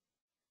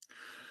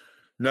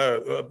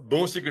 No,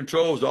 buoyancy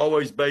control is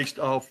always based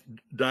off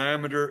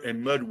diameter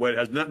and mud weight. It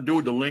has nothing to do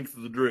with the length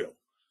of the drill.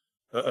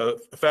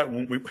 In fact,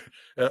 when we,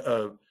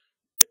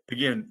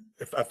 again,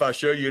 if I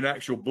show you an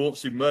actual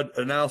buoyancy mud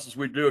analysis,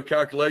 we do a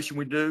calculation,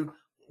 we do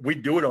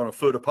it on a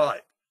foot of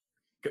pipe.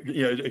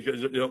 You know,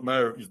 it don't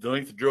matter. The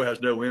length of the drill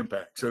has no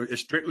impact. So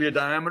it's strictly a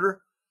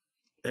diameter.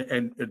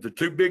 And the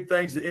 2 big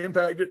things that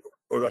impact it,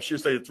 or I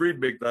should say the 3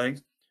 big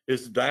things,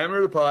 is the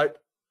diameter of the pipe,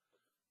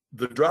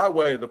 the dry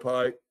weight of the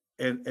pipe,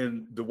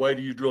 and the weight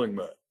of your drilling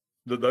mud.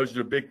 Those are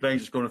the big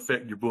things that's going to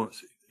affect your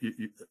buoyancy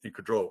and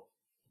control.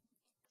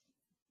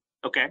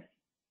 Okay.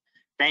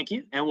 Thank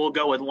you. And we'll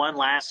go with one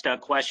last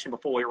question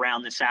before we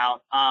round this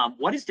out.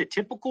 What is the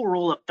typical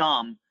rule of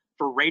thumb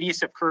for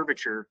radius of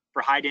curvature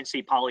for high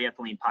density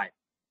polyethylene pipe,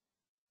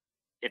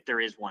 if there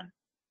is one?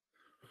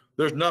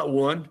 There's not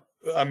one.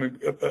 I mean,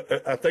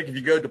 I think if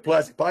you go to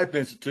Plastic Pipe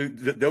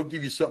Institute, they'll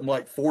give you something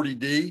like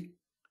 40D.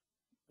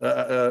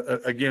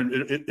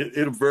 Again,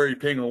 it'll vary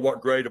depending on what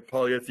grade of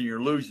polyethylene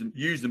you're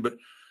using. But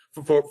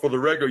for the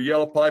regular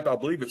yellow pipe, I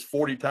believe it's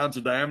 40 times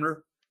the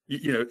diameter.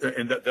 You know,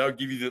 and that'll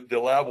give you the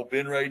allowable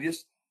bend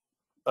radius.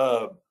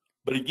 But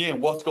again,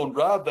 what's going to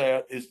drive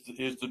that is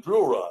the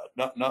drill rod,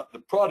 not the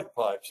product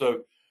pipe.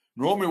 So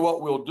normally,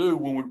 what we'll do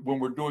when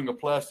we're doing a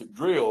plastic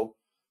drill,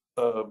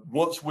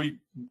 once we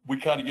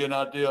kind of get an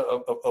idea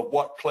of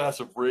what class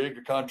of rig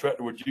the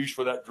contractor would use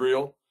for that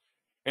drill,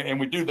 and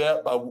we do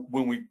that by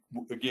when we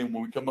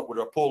come up with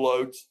our pull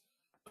loads,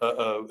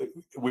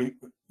 we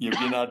get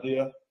an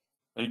idea.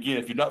 And again,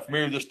 if you're not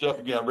familiar with this stuff,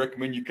 again, I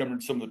recommend you come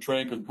to some of the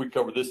training because we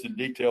cover this in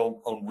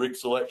detail on rig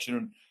selection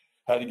and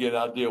how to get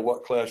an idea of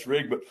what class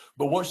rig. But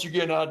once you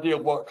get an idea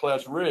of what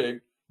class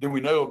rig, then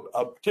we know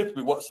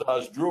typically what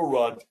size drill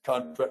rod the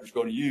contractor's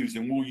going to use,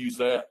 and we'll use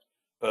that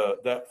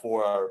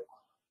for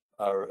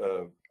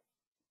our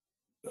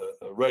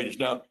radius.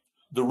 Now,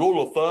 the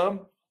rule of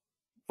thumb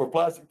for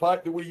plastic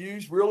pipe that we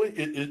use really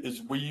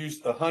is we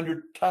use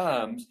 100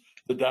 times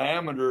the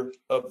diameter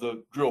of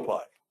the drill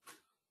pipe.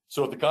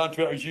 So if the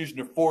contractor is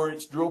using a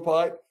 4-inch drill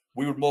pipe,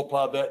 we would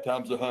multiply that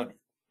times 100.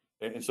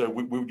 And so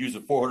we would use a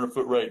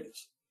 400-foot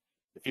radius.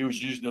 If he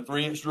was using a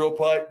 3-inch drill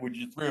pipe, we'd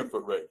use a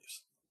 300-foot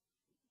radius.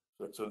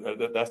 So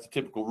that's the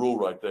typical rule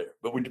right there.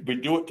 But we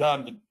do it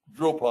times the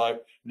drill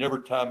pipe, never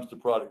times the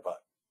product pipe.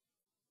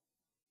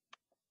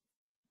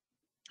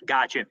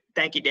 Gotcha.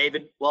 Thank you,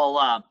 David.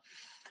 Well,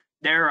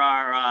 there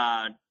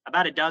are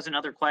about a dozen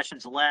other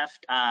questions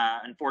left.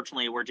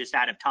 Unfortunately, we're just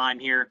out of time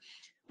here.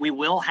 We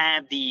will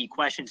have the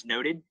questions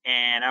noted,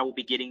 and I will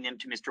be getting them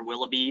to Mr.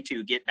 Willoughby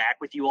to get back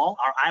with you all,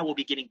 or I will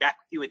be getting back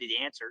with you with the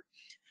answer.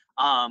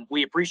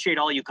 We appreciate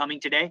all you coming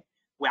today.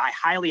 I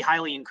highly,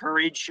 highly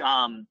encourage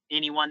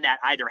anyone that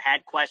either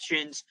had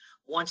questions,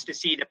 wants to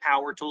see the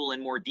power tool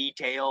in more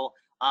detail,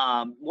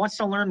 wants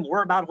to learn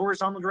more about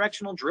horizontal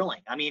directional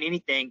drilling. I mean,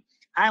 anything.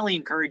 Highly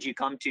encourage you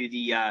come to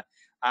the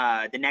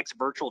next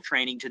virtual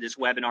training to this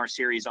webinar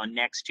series on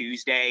next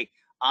Tuesday.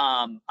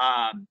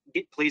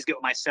 Please get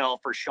with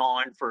myself or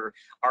Sean for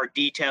our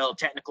detailed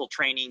technical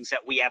trainings that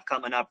we have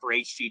coming up for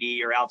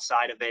HDD or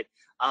outside of it.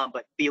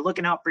 But be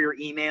looking out for your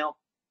email.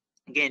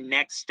 Again,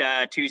 next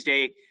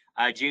Tuesday,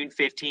 June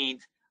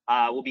 15th,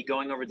 we'll be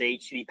going over the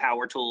HDD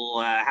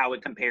PowerTool, how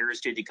it compares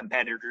to the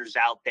competitors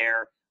out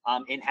there,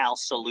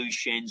 in-house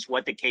solutions,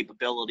 what the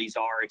capabilities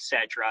are,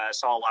 etc. I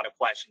saw a lot of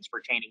questions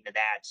pertaining to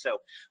that. So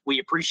we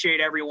appreciate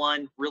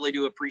everyone. Really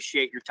do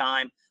appreciate your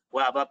time.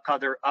 We'll have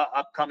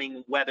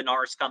upcoming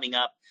webinars coming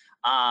up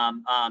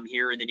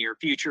here in the near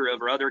future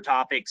over other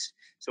topics.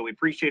 So we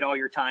appreciate all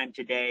your time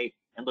today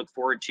and look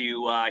forward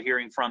to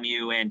hearing from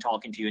you and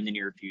talking to you in the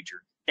near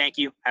future. Thank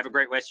you. Have a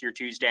great rest of your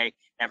Tuesday.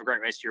 Have a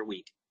great rest of your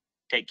week.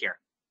 Take care.